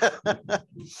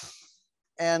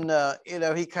 And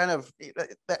he kind of,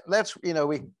 that's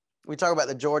we talk about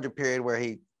the Georgia period where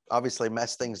he obviously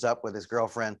messed things up with his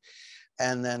girlfriend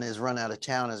and then is run out of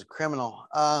town as a criminal.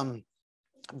 And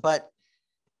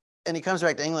he comes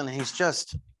back to England and he's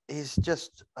just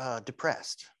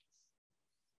depressed.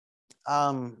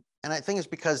 And I think it's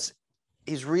because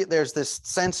there's this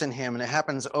sense in him, and it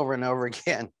happens over and over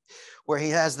again, where he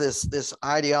has this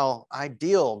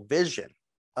ideal vision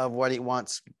of what he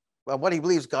wants, of what he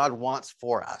believes God wants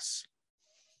for us.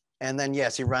 And then,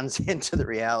 yes, he runs into the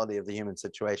reality of the human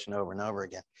situation over and over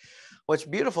again. What's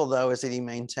beautiful, though, is that he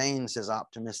maintains his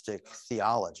optimistic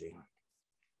theology,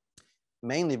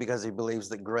 mainly because he believes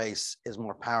that grace is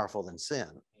more powerful than sin.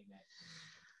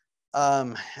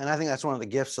 And I think that's one of the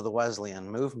gifts of the Wesleyan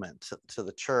movement to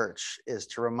the church, is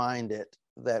to remind it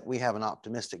that we have an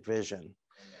optimistic vision.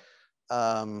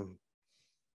 And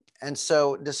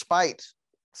so despite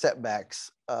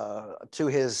setbacks to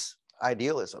his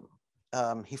idealism,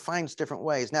 he finds different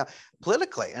ways. Now,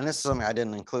 politically, and this is something I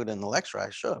didn't include in the lecture, I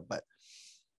should, but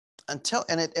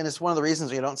it's one of the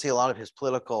reasons you don't see a lot of his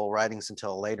political writings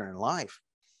until later in life.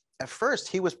 At first,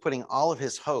 he was putting all of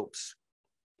his hopes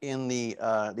in the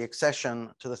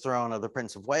accession to the throne of the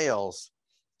Prince of Wales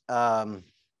would have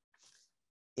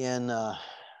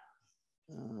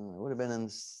been in,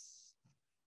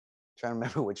 trying to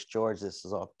remember which George this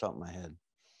is off the top of my head,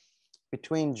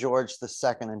 between George II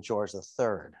and George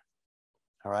III.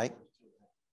 All right.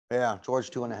 Yeah,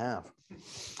 George 2.5.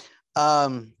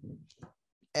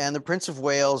 And the Prince of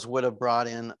Wales would have brought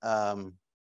in a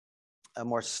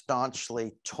more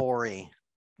staunchly Tory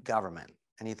government.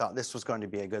 And he thought this was going to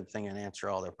be a good thing and answer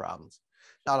all their problems.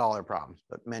 Not all their problems,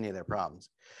 but many of their problems.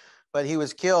 But he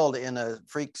was killed in a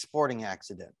freak sporting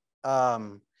accident by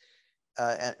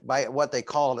what they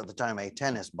called at the time a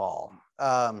tennis ball.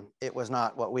 It was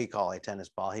not what we call a tennis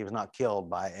ball. He was not killed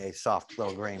by a soft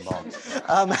little green ball.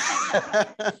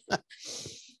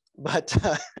 But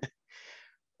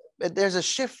there's a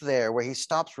shift there where he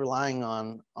stops relying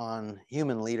on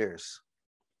human leaders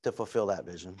to fulfill that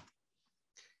vision.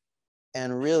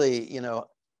 And really,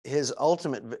 his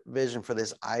ultimate vision for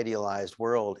this idealized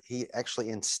world, he actually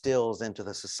instills into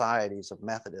the societies of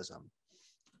Methodism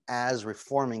as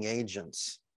reforming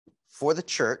agents for the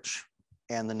church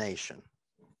and the nation.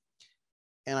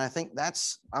 And I think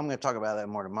I'm going to talk about that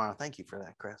more tomorrow. Thank you for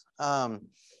that, Chris.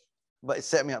 but it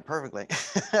set me up perfectly.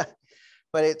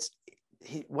 But it's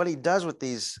what he does with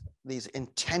these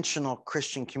intentional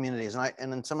Christian communities,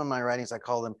 and in some of my writings I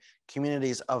call them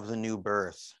communities of the new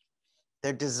birth.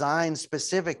 They're designed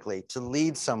specifically to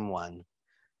lead someone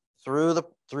through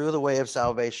the way of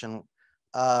salvation,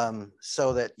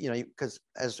 so that, you know, because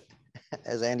as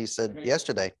Andy said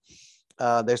yesterday,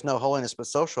 there's no holiness but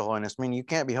social holiness. I mean, you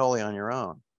can't be holy on your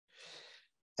own.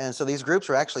 And so these groups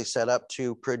are actually set up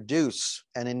to produce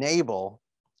and enable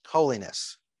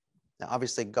holiness. Now,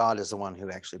 obviously, God is the one who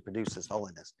actually produces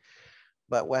holiness,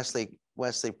 but Wesley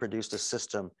produced a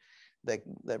system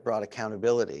that brought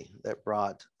accountability, that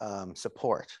brought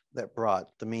support, that brought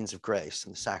the means of grace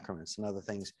and the sacraments and other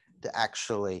things to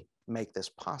actually make this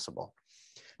possible.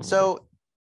 So,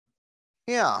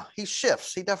 yeah, he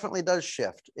shifts. He definitely does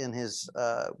shift in his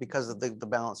because of the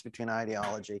balance between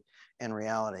ideology and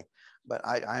reality. But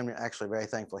I'm actually very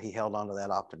thankful he held on to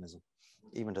that optimism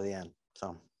even to the end.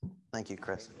 So, thank you,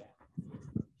 Chris.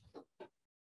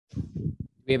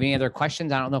 Do we have any other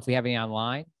questions? I don't know if we have any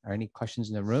online or any questions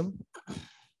in the room. Is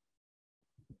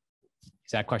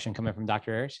that question coming from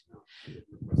Dr. Ayers?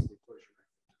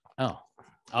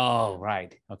 Oh,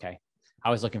 right. Okay.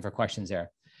 I was looking for questions there.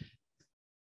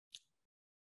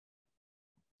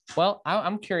 Well,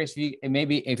 I'm curious if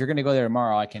maybe if you're going to go there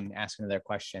tomorrow, I can ask another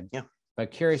question. Yeah. But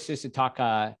curious just to talk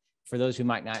for those who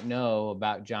might not know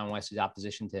about John Wesley's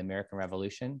opposition to the American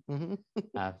Revolution. Mm-hmm.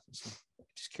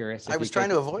 Just curious. I was trying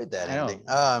to avoid that, Andy.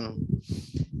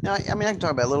 Now, I mean, I can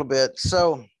talk about it a little bit.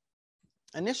 So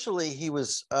initially he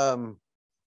was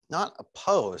not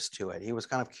opposed to it. He was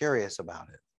kind of curious about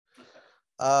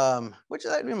it, which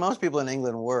I mean, most people in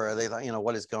England were. They thought, you know,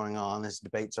 what is going on? There's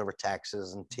debates over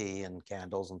taxes and tea and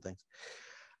candles and things.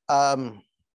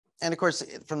 And of course,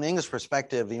 from the English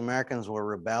perspective, the Americans were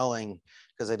rebelling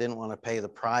because they didn't want to pay the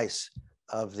price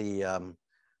of the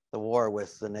war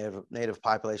with the native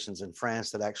populations in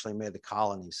France that actually made the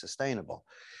colonies sustainable.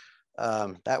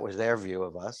 That was their view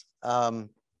of us.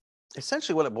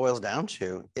 Essentially, what it boils down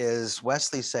to is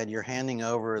Wesley said, you're handing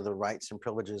over the rights and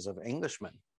privileges of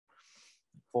Englishmen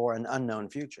for an unknown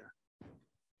future.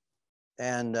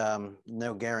 And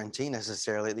no guarantee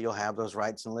necessarily that you'll have those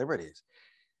rights and liberties.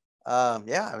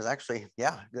 Yeah, it was actually,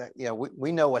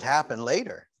 we know what happened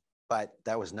later, but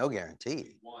that was no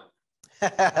guarantee.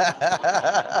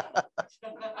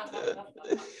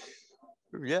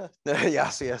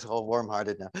 Yes, all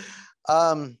warm-hearted now.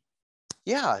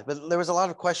 Yeah, but there was a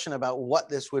lot of question about what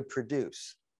this would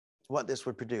produce. Would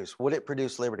it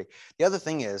produce liberty? The other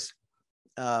thing is,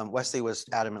 Wesley was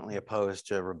adamantly opposed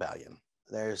to rebellion.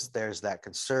 There's that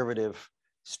conservative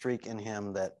streak in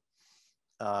him that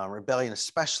rebellion,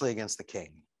 especially against the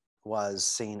king, was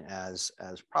seen as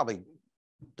probably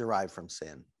derived from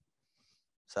sin.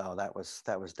 So that was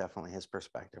definitely his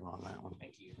perspective on that one.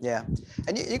 Thank you. Yeah,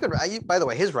 and you could, by the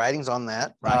way, his writings on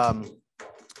that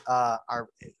are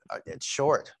it's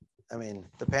short. I mean,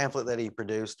 the pamphlet that he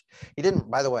produced, he didn't.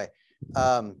 By the way,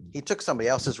 he took somebody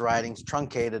else's writings,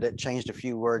 truncated it, changed a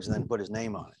few words, and then put his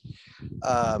name on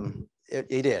it.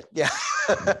 He did, yeah.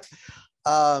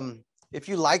 If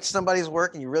you liked somebody's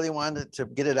work and you really wanted to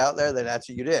get it out there, then that's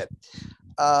what you did.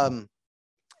 And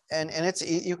it's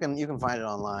you can find it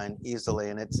online easily,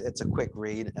 and it's a quick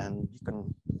read, and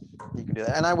you can do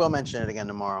that. And I will mention it again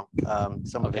tomorrow.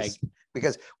 Some of his,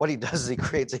 because what he does is he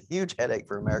creates a huge headache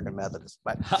for American Methodists,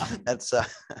 but that's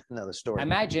another story. I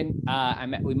imagine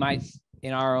we might,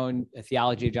 in our own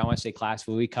theology of John Wesley class,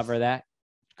 will we cover that,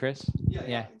 Chris?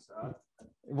 Yeah.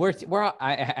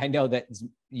 I know that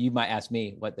you might ask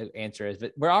me what the answer is,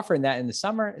 but we're offering that in the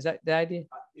summer. Is that the idea?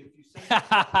 If you say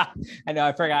I know,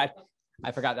 I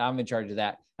forgot that I'm in charge of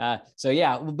that. So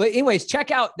yeah, but anyways,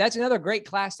 check out, that's another great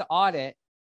class to audit,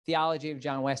 Theology of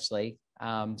John Wesley.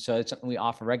 So it's something we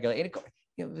offer regularly. And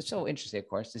you know, it's so interesting, of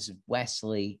course, this is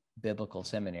Wesley Biblical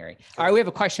Seminary. All right, we have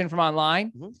a question from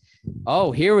online. Mm-hmm.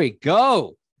 Oh, here we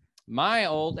go. My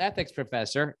old ethics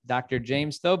professor, Dr.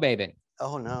 James Thobaben.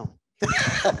 Oh, no.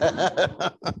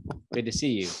 Good to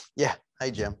see you. Yeah. Hi,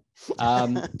 Jim.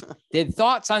 Did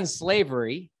thoughts on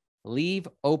slavery leave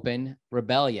open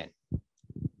rebellion?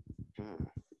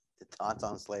 The thoughts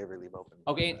on slavery leave open.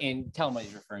 Okay, and tell him what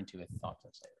he's referring to with thoughts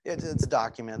on slavery. It's a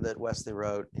document that Wesley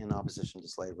wrote in opposition to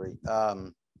slavery.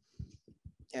 And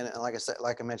like I said,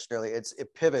 like I mentioned earlier,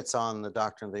 it pivots on the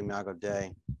doctrine of the Imago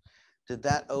Dei. Did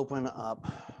that open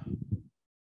up?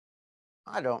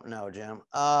 I don't know, Jim.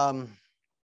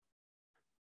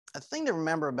 A thing to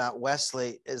remember about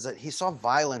Wesley is that he saw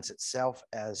violence itself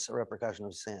as a repercussion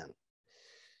of sin.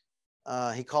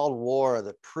 He called war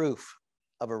the proof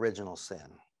of original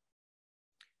sin.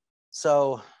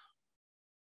 So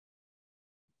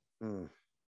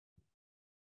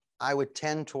I would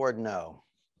tend toward no.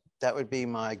 That would be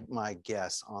my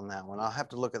guess on that one. I'll have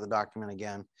to look at the document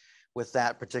again with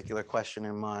that particular question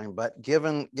in mind. But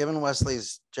given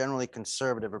Wesley's generally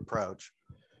conservative approach,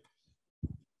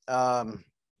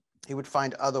 he would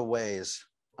find other ways.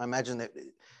 I imagine that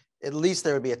at least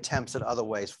there would be attempts at other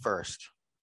ways first,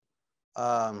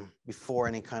 before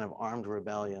any kind of armed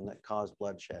rebellion that caused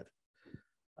bloodshed.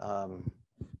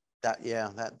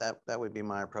 That would be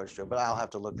my approach to it. But I'll have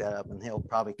to look that up, and he'll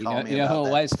probably call me. You know about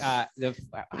who it that. was?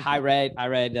 I read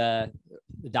the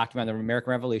document on the American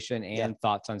Revolution and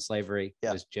Thoughts on Slavery.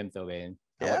 It was Jim Thobain.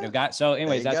 I wouldn't have got. So,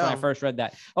 anyways, that's when I first read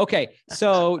that. Okay,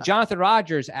 so Jonathan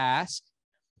Rogers asked,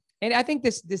 and I think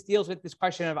this deals with this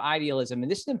question of idealism,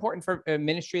 and this is important for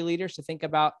ministry leaders to think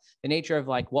about the nature of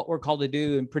like what we're called to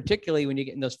do, and particularly when you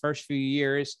get in those first few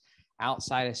years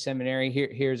outside of seminary.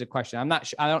 Here's a question.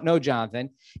 I don't know, Jonathan.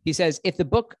 He says, if the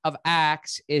book of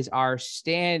Acts is our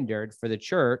standard for the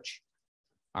church,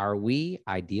 are we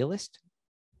idealist?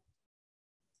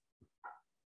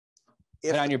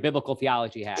 Put on your biblical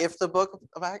theology hat. If the book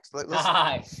of Acts, because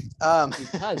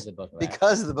the book of Acts.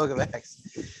 Because of the book of Acts.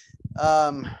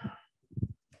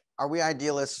 Are we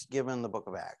idealists given the book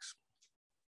of Acts?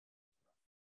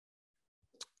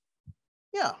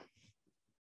 Yeah.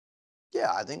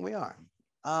 Yeah, I think we are.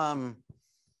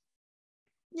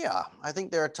 Yeah, I think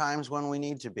there are times when we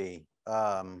need to be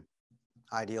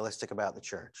idealistic about the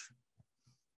church.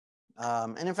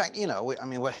 And in fact, you know,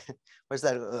 what's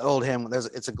that old hymn?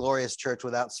 It's a glorious church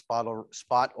without spot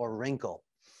or wrinkle.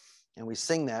 And we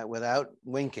sing that without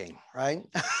winking, right?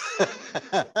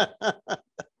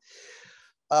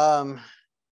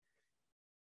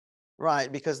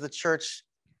 Right, because the church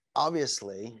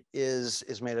obviously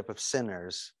is made up of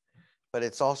sinners, but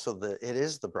it's also it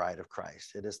is the bride of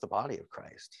Christ. It is the body of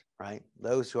Christ, right?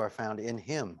 Those who are found in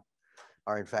him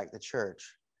are in fact the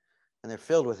church, and they're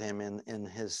filled with him in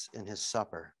his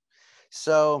supper.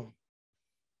 So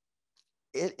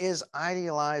it is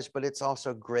idealized, but it's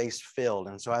also grace-filled.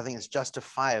 And so I think it's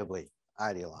justifiably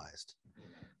idealized.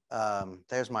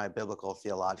 There's my biblical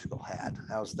theological hat.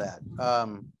 How's that?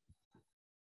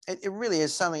 It really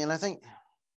is something. And I think,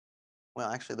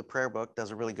 well, actually the prayer book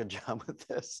does a really good job with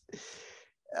this.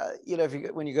 You know,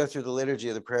 when you go through the liturgy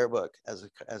of the prayer book as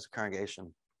a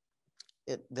congregation,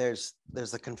 there's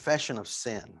the confession of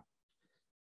sin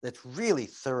that's really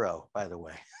thorough, by the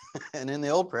way. And in the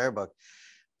old prayer book,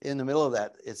 in the middle of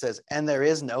that, it says, and there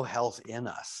is no health in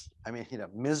us. I mean, you know,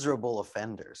 miserable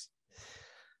offenders.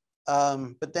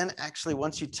 But then actually,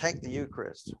 once you take the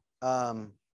Eucharist,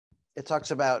 it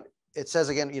talks about, it says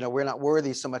again, you know, we're not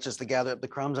worthy so much as to gather up the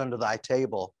crumbs under thy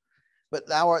table, but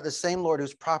thou art the same Lord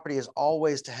whose property is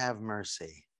always to have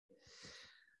mercy.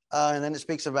 And then it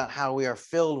speaks about how we are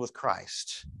filled with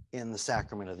Christ in the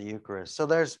sacrament of the Eucharist. So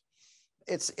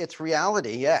it's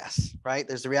reality, yes, right?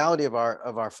 There's the reality of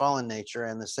our fallen nature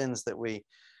and the sins that we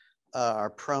are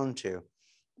prone to.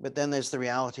 But then there's the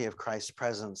reality of Christ's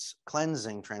presence,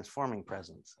 cleansing, transforming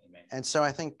presence. Amen. And so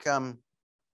I think the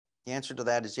answer to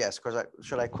that is yes. Of course,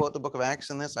 should I quote the book of Acts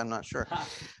in this? I'm not sure.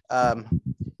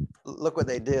 Look what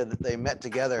they did. They met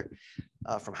together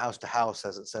from house to house,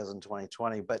 as it says in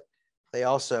 2020. But they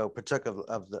also partook they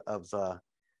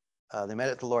met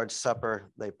at the Lord's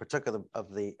Supper. They partook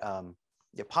of the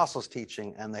apostles'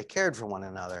 teaching, and they cared for one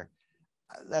another.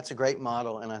 That's a great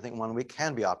model, and I think one we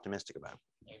can be optimistic about.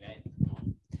 Amen.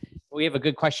 We have a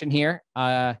good question here,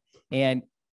 and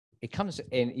it comes,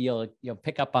 and you'll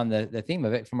pick up on the theme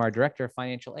of it from our director of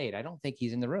financial aid. I don't think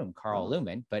he's in the room, Carl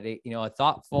Lumen, but a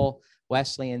thoughtful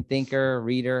Wesleyan thinker,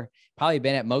 reader, probably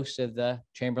been at most of the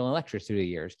Chamberlain lectures through the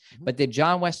years. Mm-hmm. But did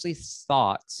John Wesley's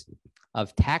thoughts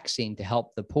of taxing to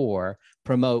help the poor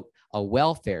promote a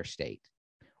welfare state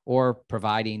or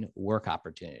providing work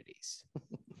opportunities?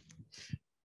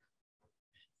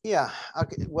 Yeah.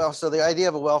 Okay. Well, so the idea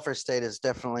of a welfare state is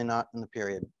definitely not in the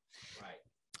period. Right.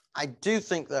 I do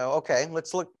think, though. Okay,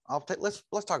 let's look.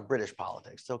 Let's talk British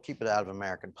politics. They'll keep it out of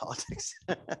American politics.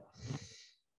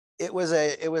 It was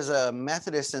a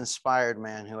Methodist-inspired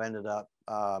man who ended up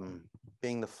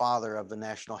being the father of the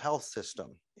national health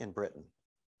system in Britain.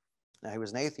 Now, he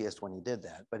was an atheist when he did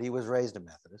that, but he was raised a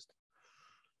Methodist.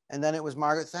 And then it was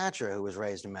Margaret Thatcher, who was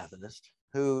raised a Methodist,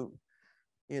 who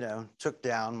took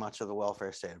down much of the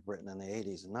welfare state of Britain in the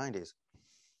 80s and 90s.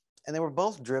 And they were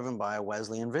both driven by a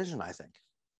Wesleyan vision, I think.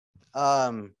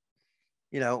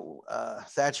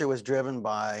 Thatcher was driven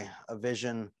by a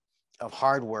vision of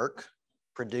hard work,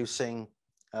 producing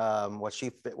what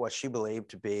she believed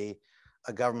to be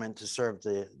a government to serve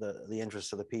the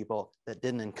interests of the people that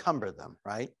didn't encumber them,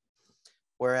 right?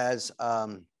 Whereas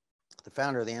the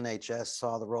founder of the NHS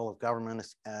saw the role of government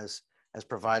as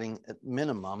providing at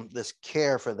minimum this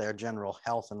care for their general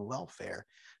health and welfare.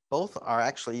 Both are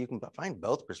actually, you can find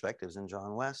both perspectives in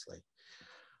John Wesley.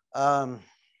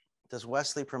 Does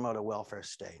Wesley promote a welfare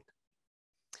state?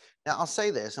 Now I'll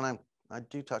say this, and I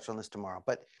do touch on this tomorrow,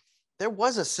 but there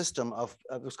was a system of,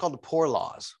 it was called the Poor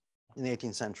Laws in the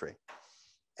 18th century.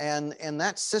 And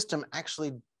that system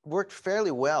actually worked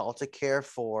fairly well to care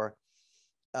for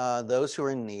those who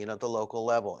are in need at the local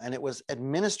level. And it was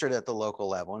administered at the local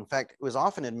level. In fact, it was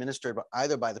often administered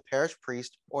either by the parish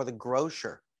priest or the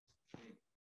grocer.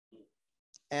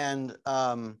 And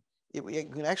we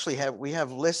can actually we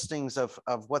have listings of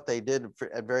what they did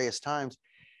at various times.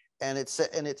 And it's,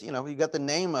 you know, you got the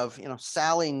name of, you know,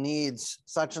 Sally needs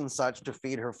such and such to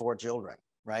feed her 4 children,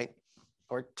 right?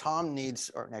 Or Tom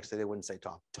needs, or actually they wouldn't say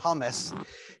Tom, Thomas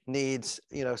needs,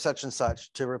 you know, such and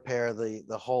such to repair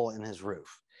the hole in his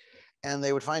roof. And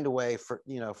they would find a way for,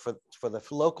 you know, for the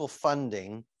local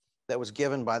funding that was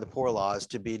given by the Poor Laws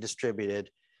to be distributed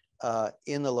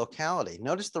in the locality.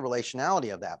 Notice the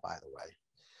relationality of that, by the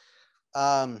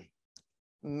way.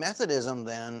 Methodism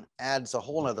then adds a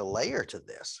whole other layer to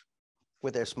this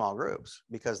with their small groups,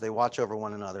 because they watch over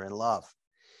one another in love.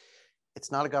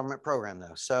 It's not a government program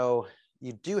though. So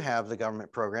you do have the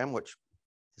government program, which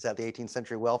is that the 18th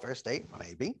century welfare state?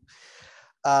 Maybe.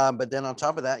 But then on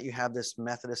top of that, you have this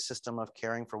Methodist system of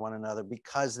caring for one another,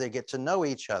 because they get to know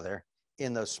each other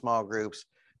in those small groups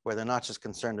where they're not just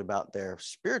concerned about their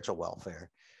spiritual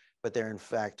welfare, but they're in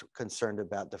fact concerned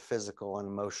about the physical and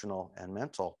emotional and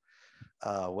mental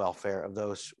welfare of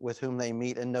those with whom they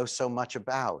meet and know so much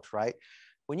about, right?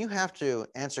 When you have to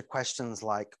answer questions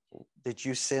like, did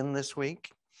you sin this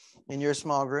week in your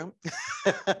small group?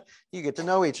 You get to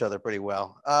know each other pretty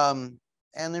well. And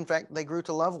in fact, they grew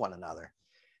to love one another.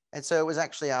 And so it was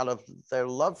actually out of their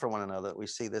love for one another that we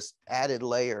see this added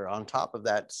layer on top of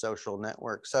that social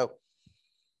network. So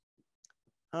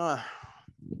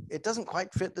it doesn't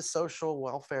quite fit the social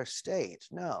welfare state,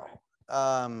 no.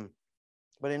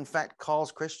 But in fact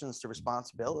calls Christians to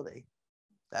responsibility.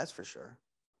 That's for sure.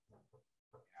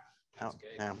 That's good.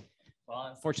 Yeah. Well,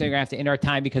 unfortunately, we're going to have to end our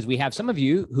time, because we have some of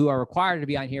you who are required to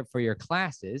be on here for your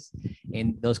classes,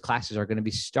 and those classes are going to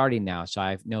be starting now. So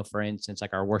I know, for instance,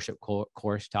 like our worship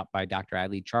course taught by Dr.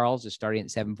 Adley Charles is starting at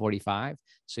 7:45.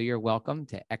 So you're welcome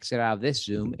to exit out of this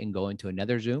Zoom and go into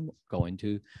another Zoom, go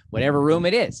into whatever room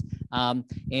it is. And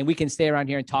we can stay around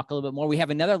here and talk a little bit more. We have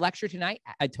another lecture tonight,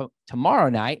 tomorrow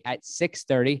night at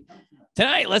 6:30.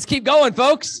 Tonight, let's keep going,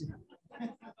 folks.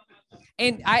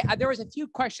 And there was a few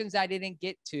questions I didn't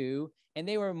get to, and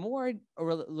they were more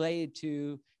related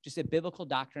to just a biblical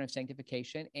doctrine of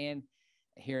sanctification. And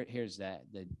here's the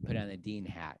put on the dean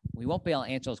hat. We won't be able to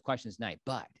answer those questions tonight,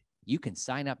 but you can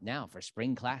sign up now for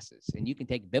spring classes, and you can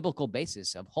take biblical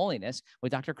basis of holiness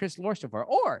with Dr. Chris Lorstifer,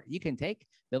 or you can take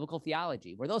biblical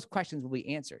theology, where those questions will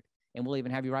be answered, and we'll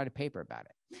even have you write a paper about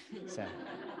it. So.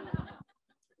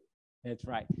 That's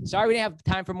right. Sorry we didn't have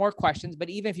time for more questions, but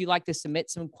even if you'd like to submit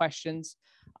some questions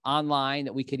online,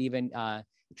 that we could even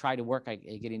try to work at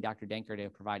getting Dr. Danker to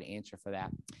provide an answer for that.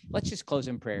 Let's just close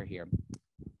in prayer here.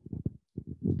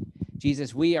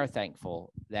 Jesus, we are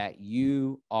thankful that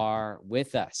you are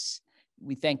with us.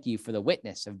 We thank you for the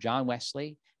witness of John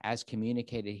Wesley as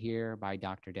communicated here by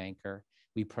Dr. Danker.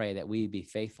 We pray that we be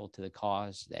faithful to the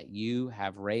cause that you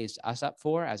have raised us up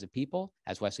for as a people,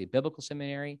 as Wesley Biblical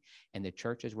Seminary, and the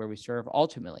churches where we serve,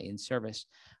 ultimately in service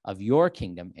of your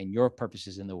kingdom and your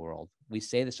purposes in the world. We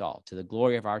say this all to the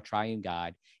glory of our triune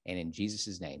God, and in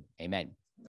Jesus' name, amen.